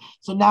illness.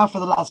 So now for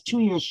the last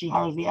 2 years, she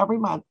hires me every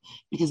month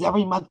because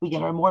every month we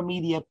get her more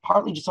media,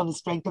 partly just on the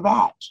strength of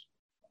that.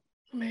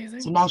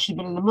 Amazing. So now she's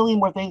been in a million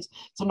more things.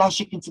 So now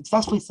she can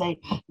successfully say,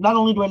 not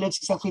only do I live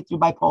successfully through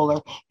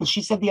bipolar, but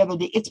she said the other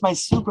day, it's my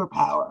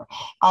superpower.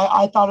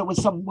 I thought it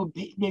was something would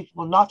make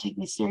people not take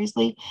me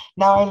seriously.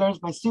 Now I learned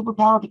it's my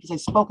superpower because I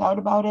spoke out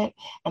about it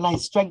and I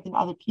strengthened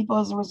other people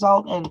as a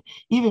result and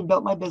even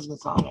built my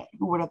business on it.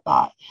 Who would have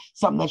thought?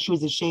 Something that she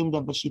was ashamed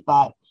of, but she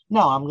thought,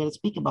 no, I'm going to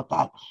speak about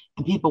that.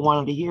 And people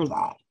wanted to hear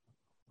that.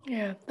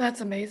 Yeah, that's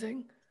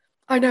amazing.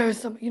 I know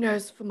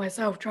for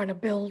myself trying to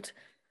build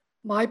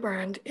my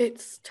brand,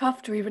 it's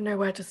tough to even know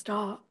where to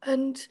start.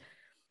 And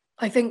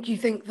I think you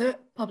think that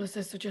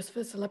publicists are just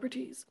for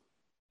celebrities.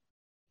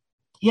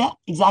 Yeah,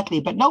 exactly.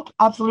 But nope,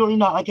 absolutely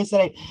not. Like I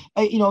said,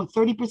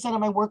 30% of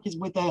my work is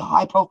with the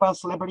high profile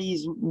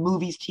celebrities,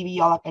 movies, TV,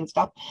 all that kind of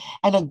stuff.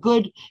 And a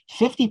good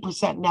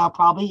 50% now,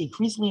 probably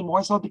increasingly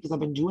more so because I've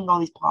been doing all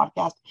these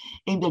podcasts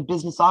aimed at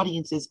business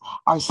audiences,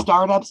 are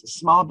startups,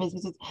 small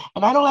businesses.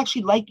 And I don't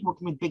actually like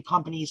working with big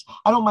companies.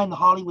 I don't mind the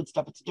Hollywood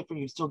stuff. It's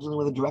different. You're still dealing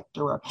with a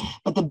director,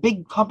 but the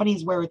big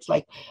companies where it's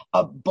like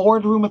a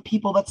boardroom of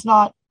people, that's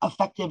not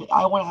effective.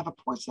 I want to have a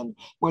person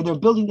where they're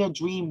building their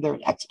dream, they're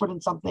an expert in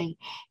something.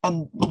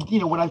 And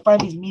when I find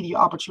these media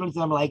opportunities,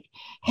 I'm like,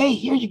 hey,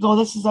 here you go.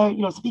 This is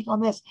speak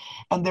on this.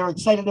 And they're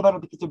excited about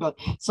it because they're built.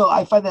 So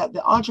I find that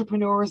the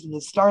entrepreneurs and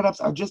the startups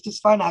are just as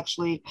fun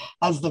actually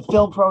as the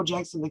film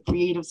projects and the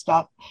creative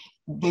stuff.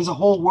 There's a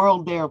whole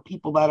world there of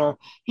people that are,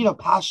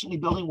 passionately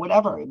building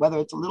whatever, whether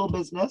it's a little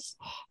business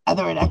and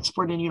they're an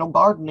expert in,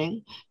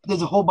 gardening.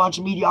 There's a whole bunch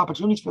of media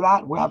opportunities for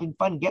that. We're having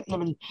fun getting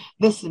them in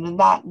this and in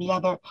that and the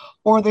other.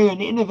 Or they're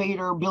an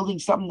innovator building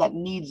something that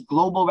needs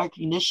global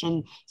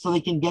recognition so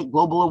they can get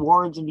global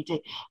awards and we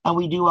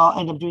do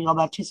end up doing all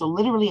that too. So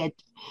literally,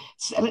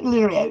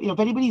 if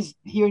anybody's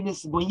hearing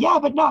this and going, yeah,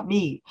 but not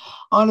me,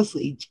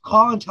 honestly,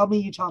 call and tell me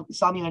you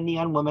saw me on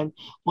Neon Woman.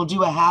 We'll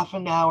do a half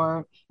an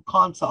hour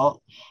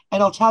consult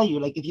and I'll tell you,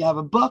 like, if you have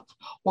a book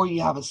or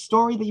you have a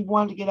story that you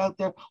want to get out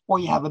there or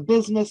you have a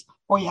business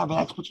or you have an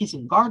expertise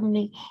in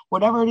gardening,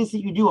 whatever it is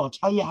that you do, I'll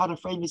tell you how to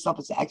frame yourself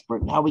as an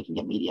expert and how we can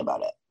get media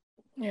about it.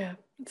 Yeah,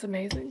 it's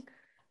amazing.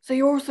 So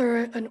you're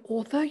also an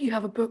author. You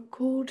have a book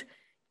called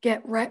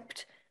Get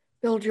Repped,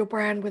 Build Your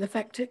Brand with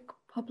Effective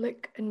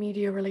Public and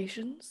Media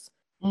Relations.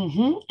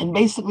 And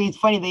basically, it's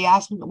funny. They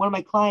asked me, one of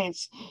my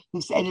clients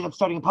who ended up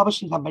starting a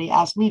publishing company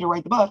asked me to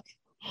write the book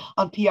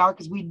on PR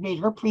because we'd made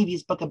her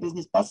previous book a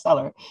business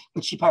bestseller,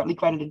 which she partly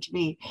credited to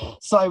me.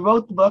 So I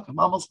wrote the book. I'm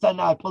almost done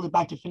now. I pulled it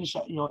back to finish,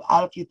 add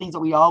a few things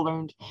that we all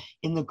learned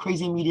in the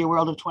crazy media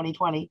world of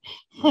 2020.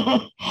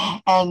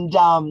 And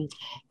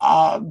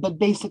but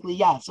basically,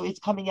 yeah. So it's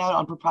coming out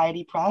on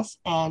Propriety Press,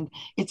 and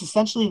it's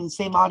essentially the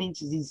same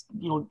audience as these,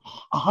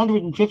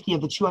 150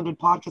 of the 200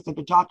 podcasts I've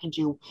been talking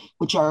to,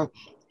 which are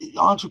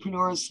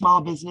entrepreneurs,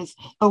 small business,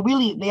 but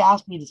really they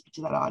asked me to speak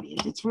to that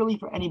audience. It's really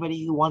for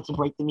anybody who wants to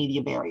break the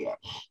media barrier,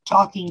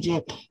 talking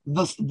to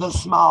the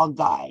small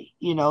guy,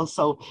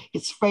 so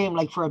it's framed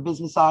like for a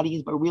business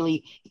audience, but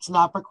really it's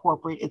not for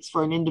corporate. It's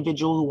for an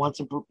individual who wants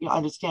to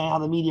understand how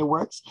the media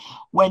works,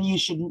 when you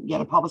shouldn't get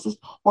a publicist,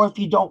 or if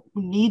you don't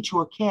need to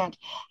or can't,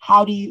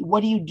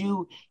 what do you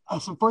do?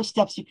 Some first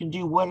steps you can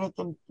do, what are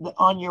them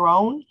on your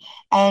own?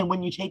 And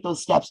when you take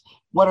those steps,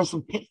 what are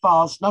some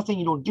pitfalls? Not saying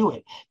you don't do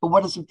it, but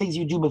what are some things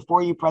you do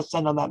before you press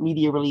send on that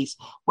media release?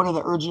 What are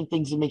the urgent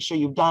things to make sure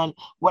you've done?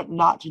 What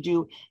not to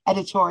do?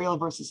 Editorial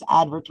versus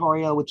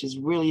advertorial, which is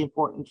really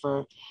important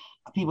for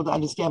people to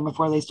understand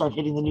before they start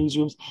hitting the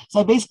newsrooms.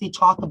 So I basically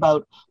talk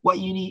about what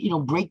you need,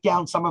 break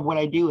down some of what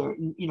I do, or,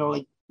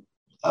 like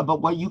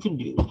about what you can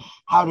do,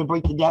 how to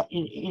break the depth,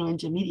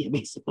 into media,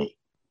 basically.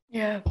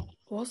 Yeah,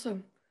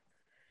 awesome.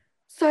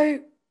 So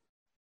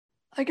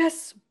I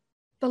guess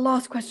the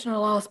last question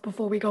I'll ask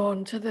before we go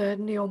on to the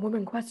Neon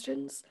Woman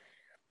questions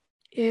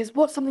is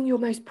what's something you're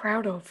most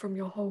proud of from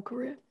your whole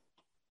career?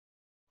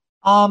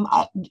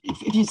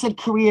 If you said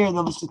career,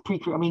 then this is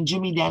pre-career. I mean,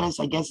 Jimmy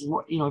Dennis, I guess, is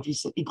what, if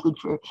you include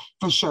career,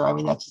 for sure. I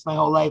mean, that's just my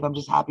whole life. I'm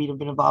just happy to have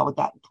been involved with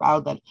that and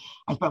proud that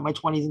I spent my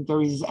 20s and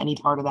 30s as any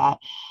part of that.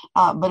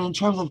 But in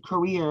terms of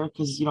career,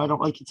 because, I don't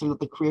really consider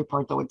the career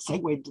part, though it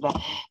segued into that.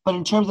 But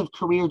in terms of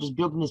career, just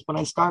building this, when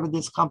I started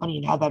this company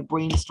and had that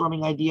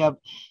brainstorming idea of,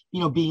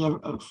 being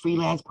a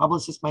freelance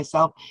publicist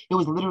myself, it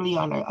was literally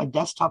on a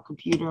desktop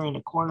computer in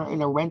a corner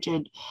in a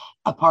rented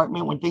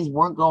apartment when things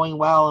weren't going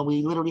well. And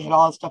we literally had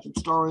all that stuff in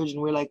storage.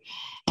 And we're like,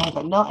 and I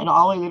thought, no, and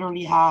all I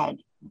literally had,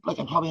 like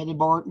I probably had to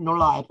borrow, no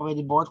lie, I probably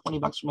had to borrow $20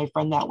 from my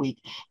friend that week.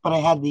 But I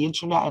had the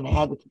internet and I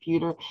had the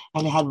computer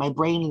and I had my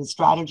brain and the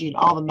strategy and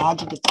all the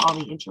magic that's on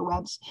the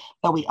interwebs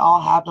that we all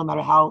have, no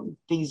matter how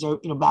things are,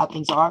 bad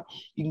things are.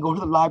 You can go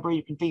to the library,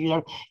 you can figure it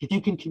out. If you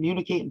can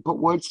communicate and put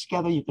words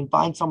together, you can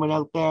find someone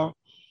out there,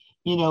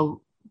 you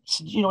know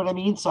what I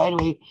mean? So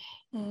anyway,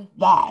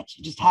 that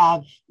just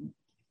have,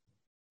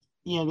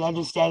 the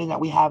understanding that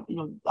we have,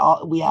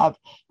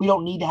 we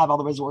don't need to have all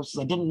the resources.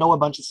 I didn't know a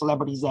bunch of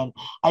celebrities then.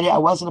 I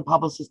wasn't a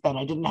publicist then.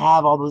 I didn't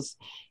have all those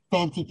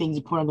fancy things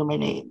to put under my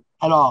name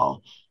at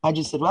all. I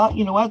just said, well,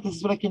 you know what, this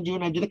is what I can do.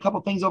 And I did a couple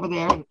things over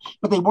there,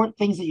 but they weren't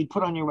things that you'd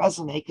put on your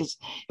resume because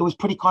it was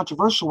pretty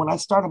controversial. When I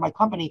started my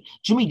company,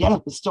 Jimmy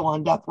Dennis was still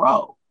on death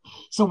row.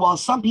 So while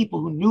some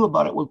people who knew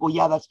about it would go,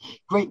 yeah, that's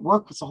great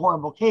work, it's a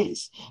horrible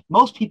case,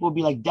 most people would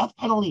be like, death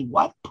penalty,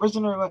 what?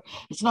 Prisoner?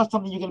 It's not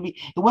something you're going to be.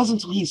 It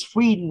wasn't until he's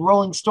freed and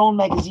Rolling Stone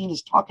magazine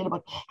is talking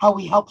about how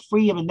we helped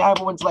free him. And now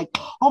everyone's like,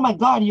 oh my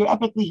God, you're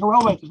epically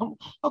heroic.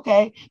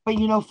 Okay. But,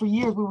 for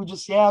years we would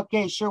just say, yeah,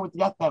 okay, sure, with the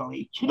death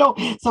penalty.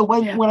 So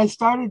when I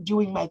started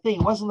doing my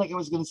thing, it wasn't like I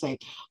was going to say,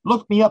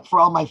 look me up for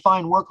all my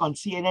fine work on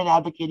CNN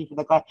advocating for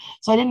the class.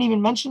 So I didn't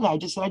even mention that. I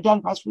just said, I'd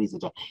done press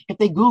releases. If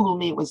they Google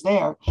me, it was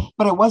there.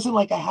 But it wasn't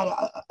like I had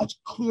a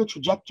clear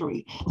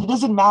trajectory. It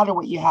doesn't matter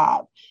what you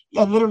have.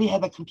 I literally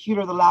had the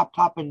computer, the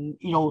laptop, and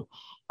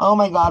oh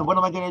my God, what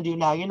am I going to do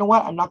now? You know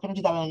what? I'm not going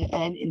to do that.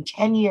 And in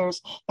 10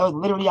 years, that was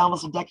literally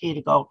almost a decade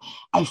ago,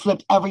 I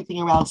flipped everything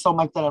around so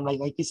much that I'm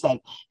like you said,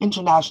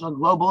 international,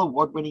 global,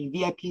 award-winning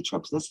VIP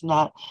trips, this and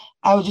that.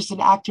 I was just an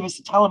activist,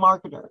 a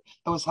telemarketer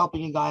that was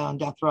helping a guy on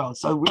death row.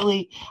 So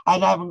really, I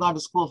haven't gone to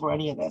school for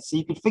any of this. So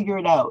you can figure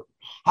it out.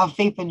 Have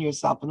faith in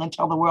yourself and then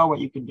tell the world what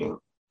you can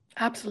do.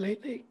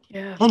 Absolutely.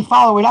 Yeah. And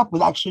follow it up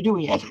with actually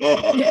doing it.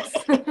 Yes.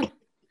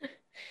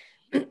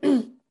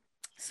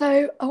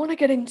 So I want to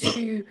get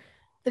into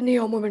the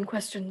Neon Woman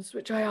questions,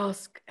 which I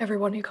ask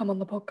everyone who come on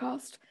the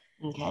podcast.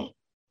 Okay.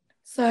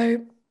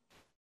 So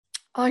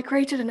I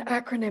created an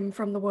acronym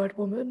from the word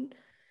woman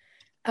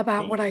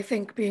about what I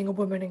think being a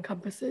woman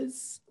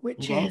encompasses,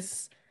 which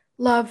is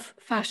love,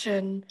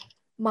 fashion,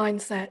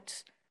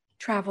 mindset,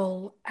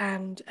 travel,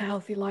 and a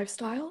healthy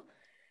lifestyle.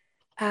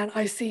 And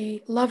I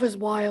see love as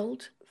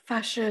wild,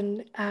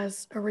 fashion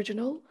as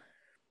original,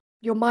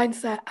 your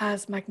mindset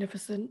as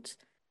magnificent,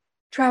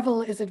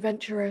 travel is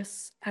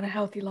adventurous, and a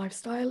healthy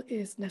lifestyle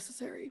is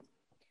necessary.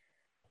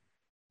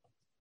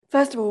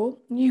 First of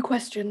all, new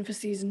question for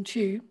season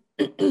 2,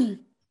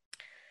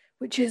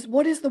 which is,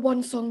 what is the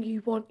one song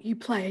you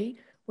play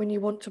when you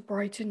want to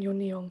brighten your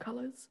neon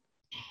colors?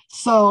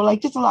 So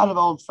like just a lot of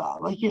old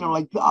songs, like,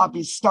 like the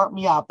obvious Start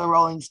Me Up, the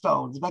Rolling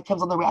Stones. If that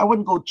comes on the radio, I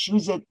wouldn't go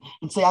choose it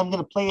and say, I'm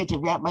going to play it to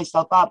ramp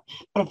myself up.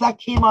 But if that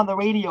came on the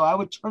radio, I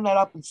would turn that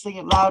up and sing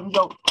it loud and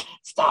go,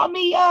 start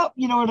me up.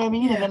 You know what I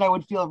mean? Yeah. And then I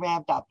would feel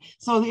ramped up.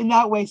 So in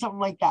that way, something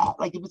like that,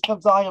 like if it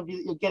comes on,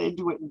 you'll get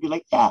into it and be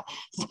like, yeah,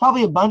 there's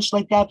probably a bunch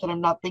like that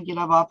I'm not thinking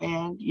of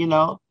offhand,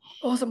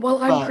 Awesome.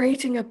 Well, I'm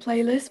creating a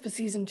playlist for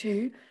season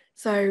 2.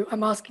 So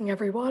I'm asking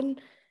everyone.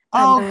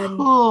 And then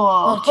cool.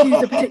 I'll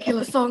choose a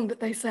particular song that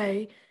they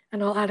say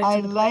and I'll add it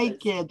to the playlist. I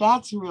like it.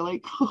 That's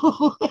really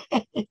cool.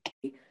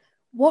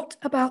 What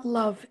about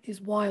love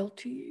is wild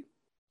to you?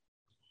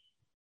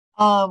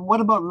 What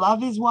about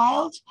love is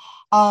wild?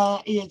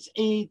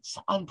 It's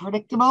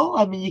unpredictable.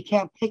 I mean, you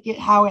can't pick it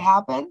how it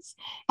happens.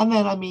 And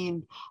then, I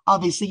mean,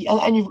 obviously,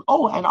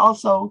 and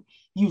also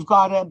you've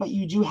got to, but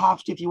you do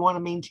have to, if you want to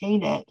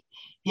maintain it,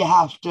 you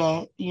have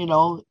to,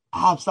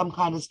 have some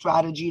kind of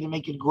strategy to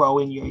make it grow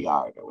in your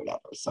yard or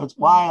whatever. So it's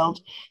wild,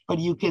 but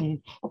you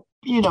can,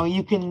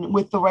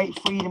 with the right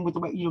freedom, with the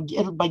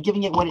right, by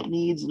giving it what it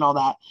needs and all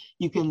that,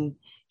 you can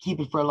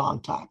keep it for a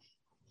long time.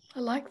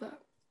 I like that.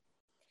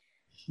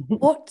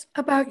 What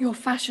about your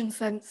fashion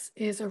sense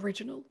is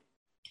original?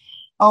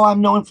 Oh, I'm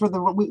known for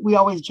we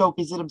always joke,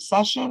 is it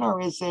obsession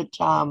or is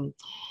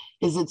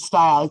it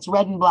style? It's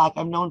red and black.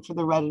 I'm known for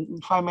the red,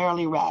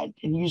 primarily red.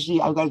 And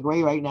usually I've got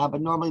gray right now, but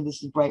normally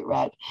this is bright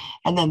red.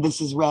 And then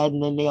this is red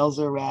and the nails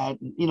are red.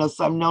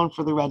 So I'm known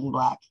for the red and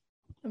black.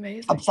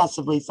 Amazing.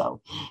 Obsessively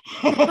so.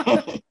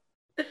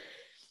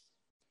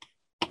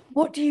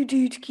 What do you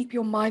do to keep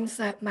your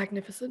mindset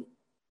magnificent?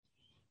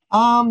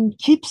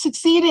 Keep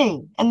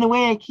succeeding. And the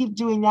way I keep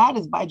doing that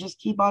is by just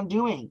keep on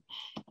doing,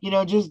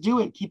 just do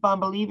it. Keep on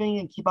believing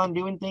and keep on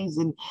doing things.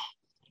 And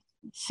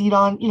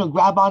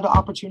grab onto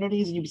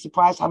opportunities, and you'd be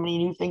surprised how many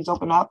new things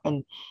open up.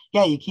 And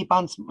yeah, you keep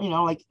on,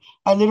 like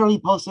I literally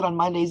posted on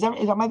Mondays.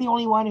 Am I the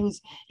only one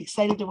who's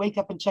excited to wake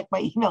up and check my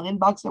email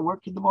inbox at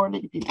work in the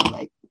morning? People are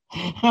like,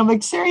 and I'm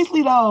like,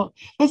 seriously though,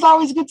 there's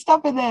always good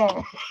stuff in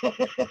there.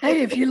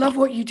 Hey, if you love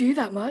what you do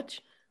that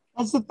much.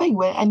 That's the thing.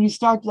 And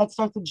that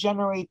starts to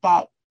generate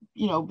that,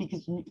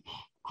 because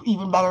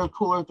even better,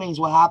 cooler things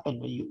will happen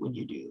when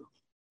you do.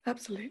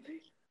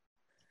 Absolutely.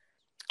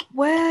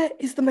 Where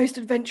is the most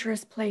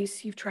adventurous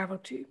place you've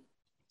traveled to?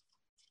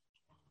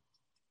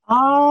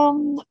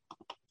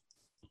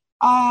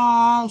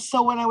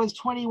 So when I was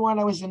 21,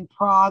 I was in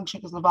Prague,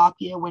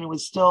 Czechoslovakia, when it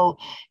still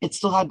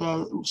had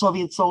the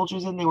Soviet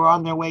soldiers in. They were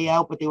on their way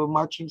out, but they were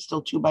marching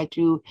still 2 by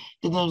 2.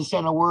 Didn't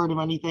understand a word of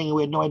anything, and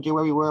we had no idea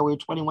where we were. We were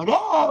 21,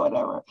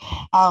 whatever.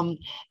 And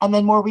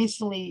then more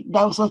recently,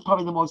 that was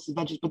probably the most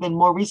adventurous. But then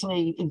more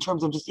recently, in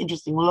terms of just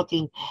interesting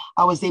looking,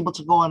 I was able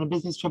to go on a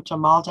business trip to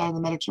Malta in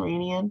the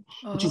Mediterranean,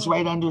 which is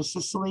right under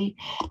Sicily.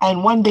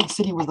 And one big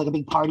city was like a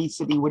big party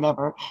city,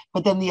 whatever.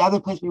 But then the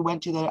other place we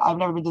went to, that I've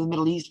never been to the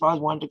Middle East, but I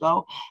always wanted to go.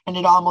 And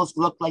it almost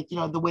looked like,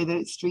 the way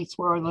the streets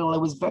were, it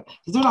was because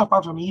they're not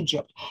far from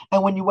Egypt.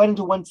 And when you went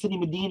into one city,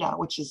 Medina,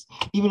 which is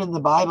even in the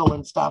Bible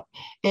and stuff,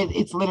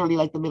 it's literally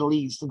like the Middle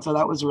East. And so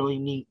that was really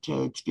neat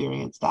to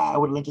experience that. I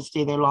would like to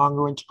stay there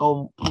longer and to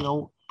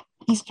go,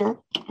 Easter.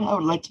 I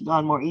would like to go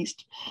on more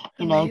east,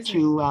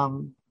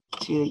 to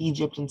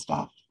Egypt and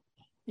stuff.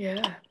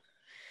 Yeah.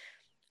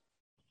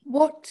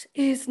 What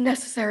is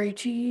necessary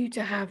to you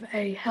to have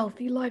a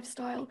healthy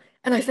lifestyle?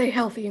 And I say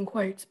healthy in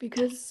quotes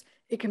because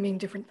it can mean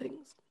different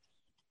things.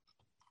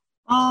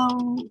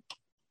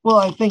 Well,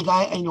 I think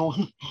I've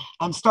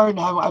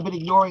been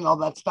ignoring all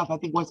that stuff. I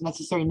think what's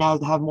necessary now is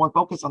to have more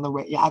focus on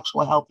the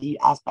actual healthy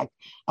aspect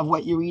of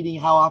what you're eating,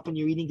 how often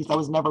you're eating, because I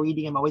was never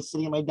eating. I'm always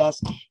sitting at my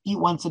desk, eat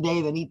once a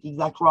day, then eat the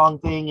exact wrong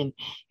thing. And,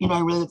 I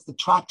really, it's the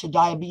track to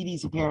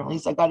diabetes, apparently.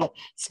 So I got to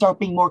start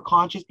being more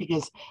conscious,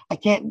 because I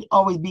can't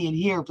always be in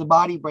here if the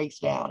body breaks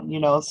down,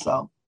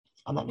 so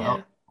on that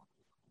note.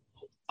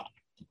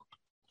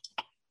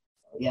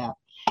 Yeah.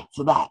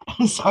 So that,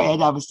 sorry,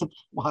 I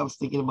was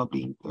thinking about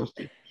being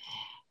thirsty.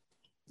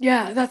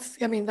 Yeah, that's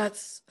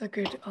a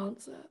good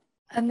answer.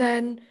 And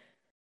then,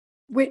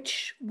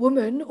 which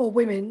woman or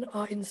women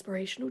are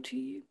inspirational to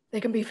you? They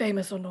can be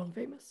famous or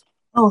non-famous.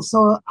 Oh,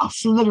 so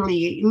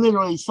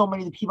literally so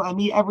many of the people I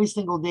meet every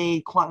single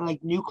day,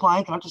 like new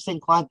clients. I'm not just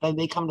saying clients,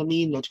 they come to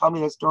me and they tell me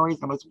their stories.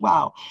 And I'm like,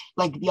 wow.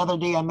 Like the other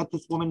day, I met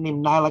this woman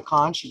named Nyla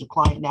Khan. She's a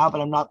client now,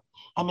 but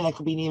I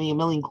could be naming a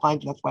million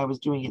clients. That's why I was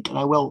doing it. And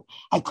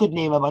I could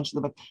name a bunch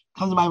of them, but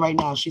comes to mind right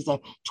now. She's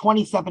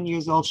 27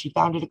 years old. She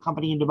founded a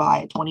company in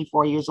Dubai at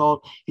 24 years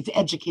old. It's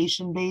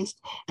education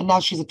based. And now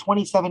she's a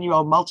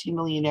 27-year-old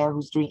multimillionaire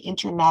who's doing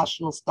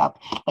international stuff.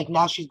 Like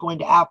now she's going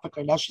to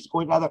Africa. Now she's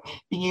going to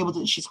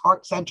she's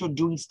heart-centered,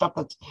 doing stuff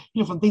that's,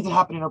 from things that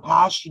happened in her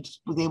past. She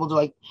just was able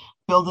to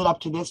build it up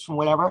to this from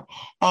whatever.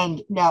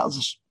 And now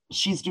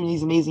she's doing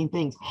these amazing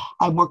things.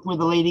 I'm working with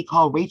a lady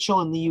called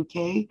Rachel in the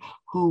UK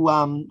who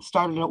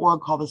started an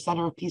org called the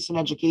Center of Peace and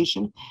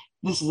Education.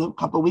 This is a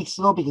couple of weeks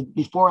ago, because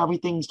before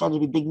everything started to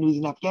be big news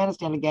in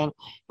Afghanistan again,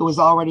 it was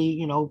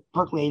already,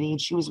 percolating.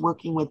 And she was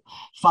working with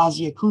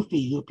Fazia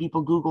Kufi, who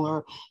people Google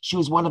her. She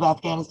was one of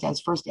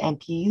Afghanistan's first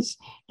MPs.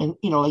 And,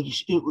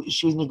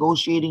 she was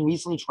negotiating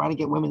recently, trying to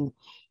get women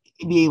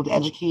be able to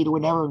educate or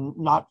whatever, and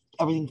not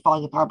everything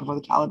falling apart before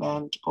the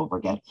Taliban took over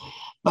again.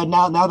 But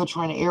now they're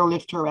trying to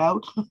airlift her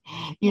out,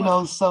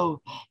 wow.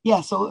 So yeah,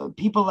 so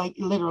people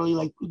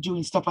literally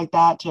doing stuff like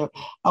that. To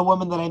a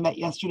woman that I met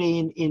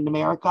yesterday in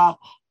America,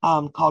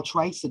 called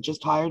Tracy, that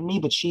just hired me,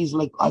 but she's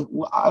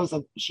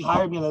she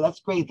hired me, and that's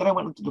great. Then I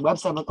went to the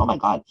website, I'm like, oh my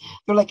God,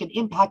 they're like an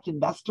impact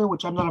investor,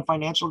 which I'm not a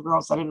financial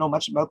girl, so I didn't know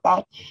much about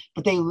that,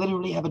 but they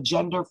literally have a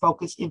gender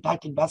focused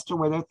impact investor,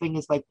 where their thing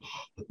is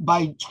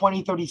by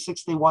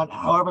 2036, they want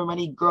however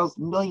many girls,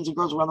 millions of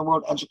girls around the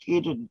world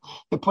educated, and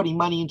they're putting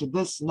money into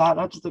this and that.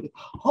 And I just like,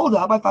 hold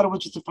up, I thought it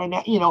was just a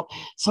finance,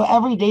 so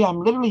every day I'm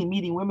literally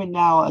meeting women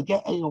now,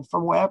 again,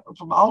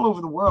 from all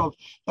over the world,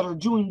 that are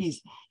doing these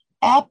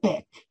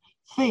epic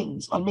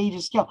things on major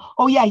scale.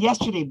 Oh yeah,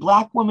 yesterday,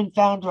 Black woman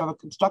founder of a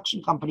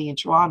construction company in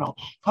Toronto.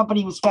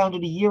 Company was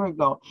founded a year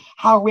ago.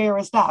 How rare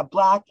is that?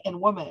 Black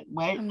and woman,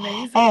 right?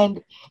 Amazing.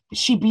 And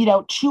she beat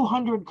out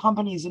 200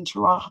 companies in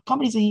Toronto.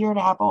 Company's a year and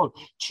a half old.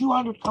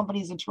 200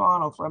 companies in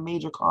Toronto for a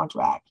major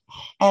contract.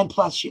 And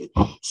plus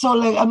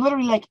I'm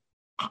literally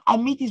I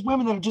meet these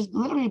women that are just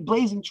literally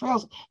blazing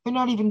trails. They're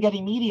not even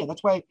getting media.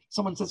 That's why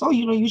someone says, oh,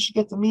 you should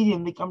get the media.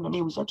 And they come to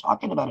me, we start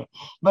talking about it.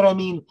 But I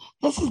mean,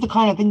 this is the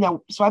kind of thing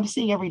so I'm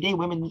seeing every day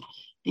women,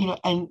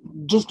 and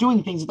just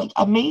doing things like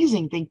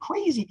amazing things,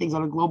 crazy things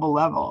on a global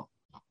level.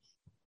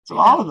 So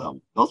all of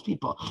them, those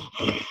people.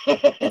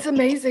 It's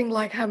amazing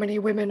how many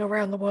women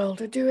around the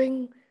world are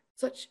doing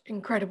such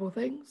incredible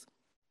things.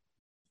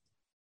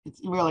 It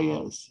really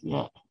is,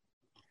 yeah.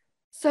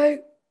 So,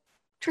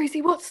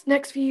 Tracy, what's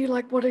next for you?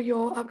 What are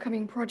your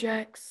upcoming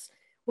projects?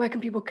 Where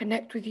can people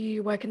connect with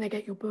you? Where can they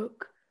get your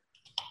book?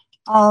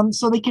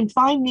 So they can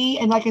find me,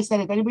 and like I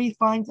said, if anybody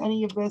finds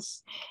any of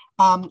this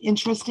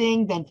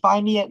interesting, then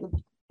find me at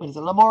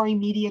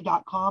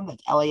LamourieMedia.com.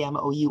 That's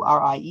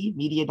LAMOURIE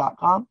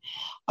media.com.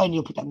 And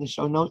you'll put that in the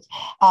show notes.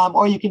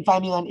 Or you can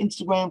find me on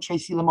Instagram,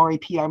 Tracy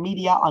Lamourie PR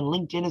Media. On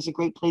LinkedIn is a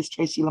great place,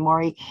 Tracy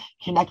Lamourie.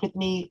 Connect with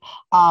me.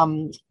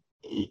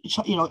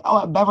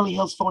 Beverly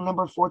Hills phone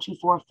number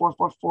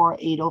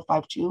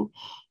 424-444-8052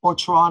 or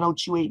Toronto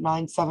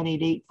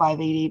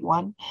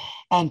 289-788-5881.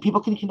 And people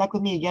can connect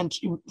with me again.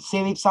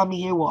 Say they've saw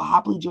me here, we'll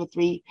happily do a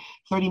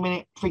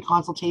 30-minute free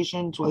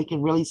consultation so they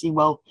can really see,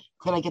 well,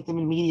 could I get them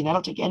in media? And I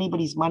don't take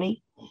anybody's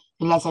money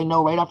unless I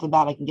know right off the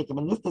bat I can get them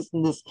in this,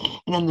 and this,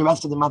 and then the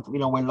rest of the month, we're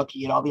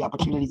looking at all the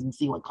opportunities and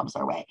see what comes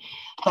our way.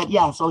 But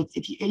yeah, so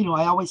if you,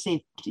 I always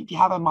say, if you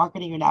have a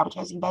marketing or an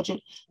advertising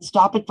budget,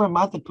 stop it for a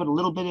month and put a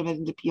little bit of it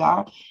into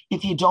PR.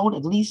 If you don't,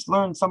 at least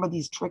learn some of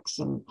these tricks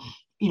and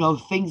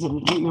things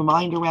and get your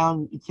mind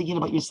around thinking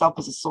about yourself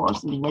as a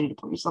source and being ready to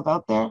put yourself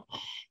out there.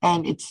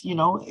 And it's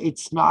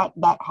not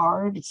that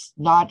hard. It's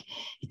a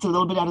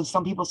little bit out of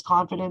some people's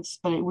confidence,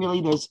 but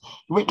there's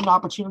written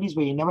opportunities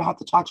where you never have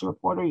to talk to a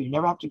reporter. You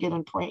never have to get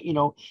in print, you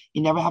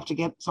never have to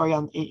get,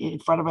 in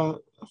front of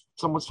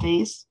someone's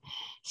face.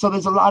 So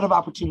there's a lot of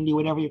opportunity,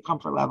 whatever your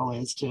comfort level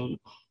is, to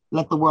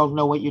let the world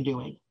know what you're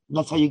doing.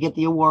 That's how you get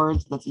the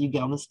awards. That's how you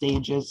get on the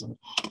stages and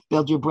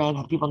build your brand,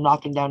 have people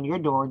knocking down your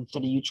door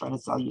instead of you trying to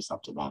sell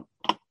yourself to them.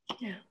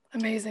 Yeah,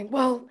 amazing.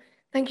 Well,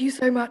 thank you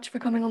so much for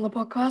coming on the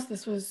podcast.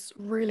 This was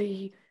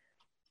really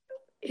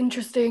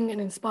interesting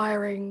and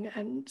inspiring.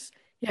 And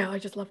yeah, I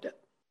just loved it.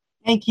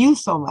 Thank you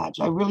so much.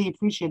 I really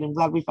appreciate it. I'm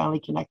glad we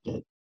finally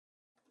connected.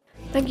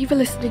 Thank you for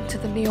listening to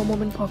the Neon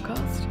Woman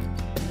podcast.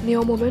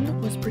 Neon Woman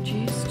was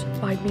produced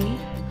by me,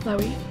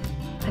 Chloe,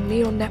 and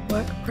Neon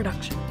Network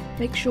Production.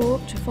 Make sure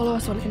to follow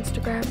us on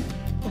Instagram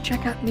or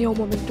check out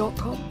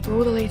neonwoman.com for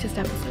all the latest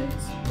episodes,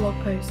 blog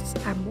posts,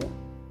 and more.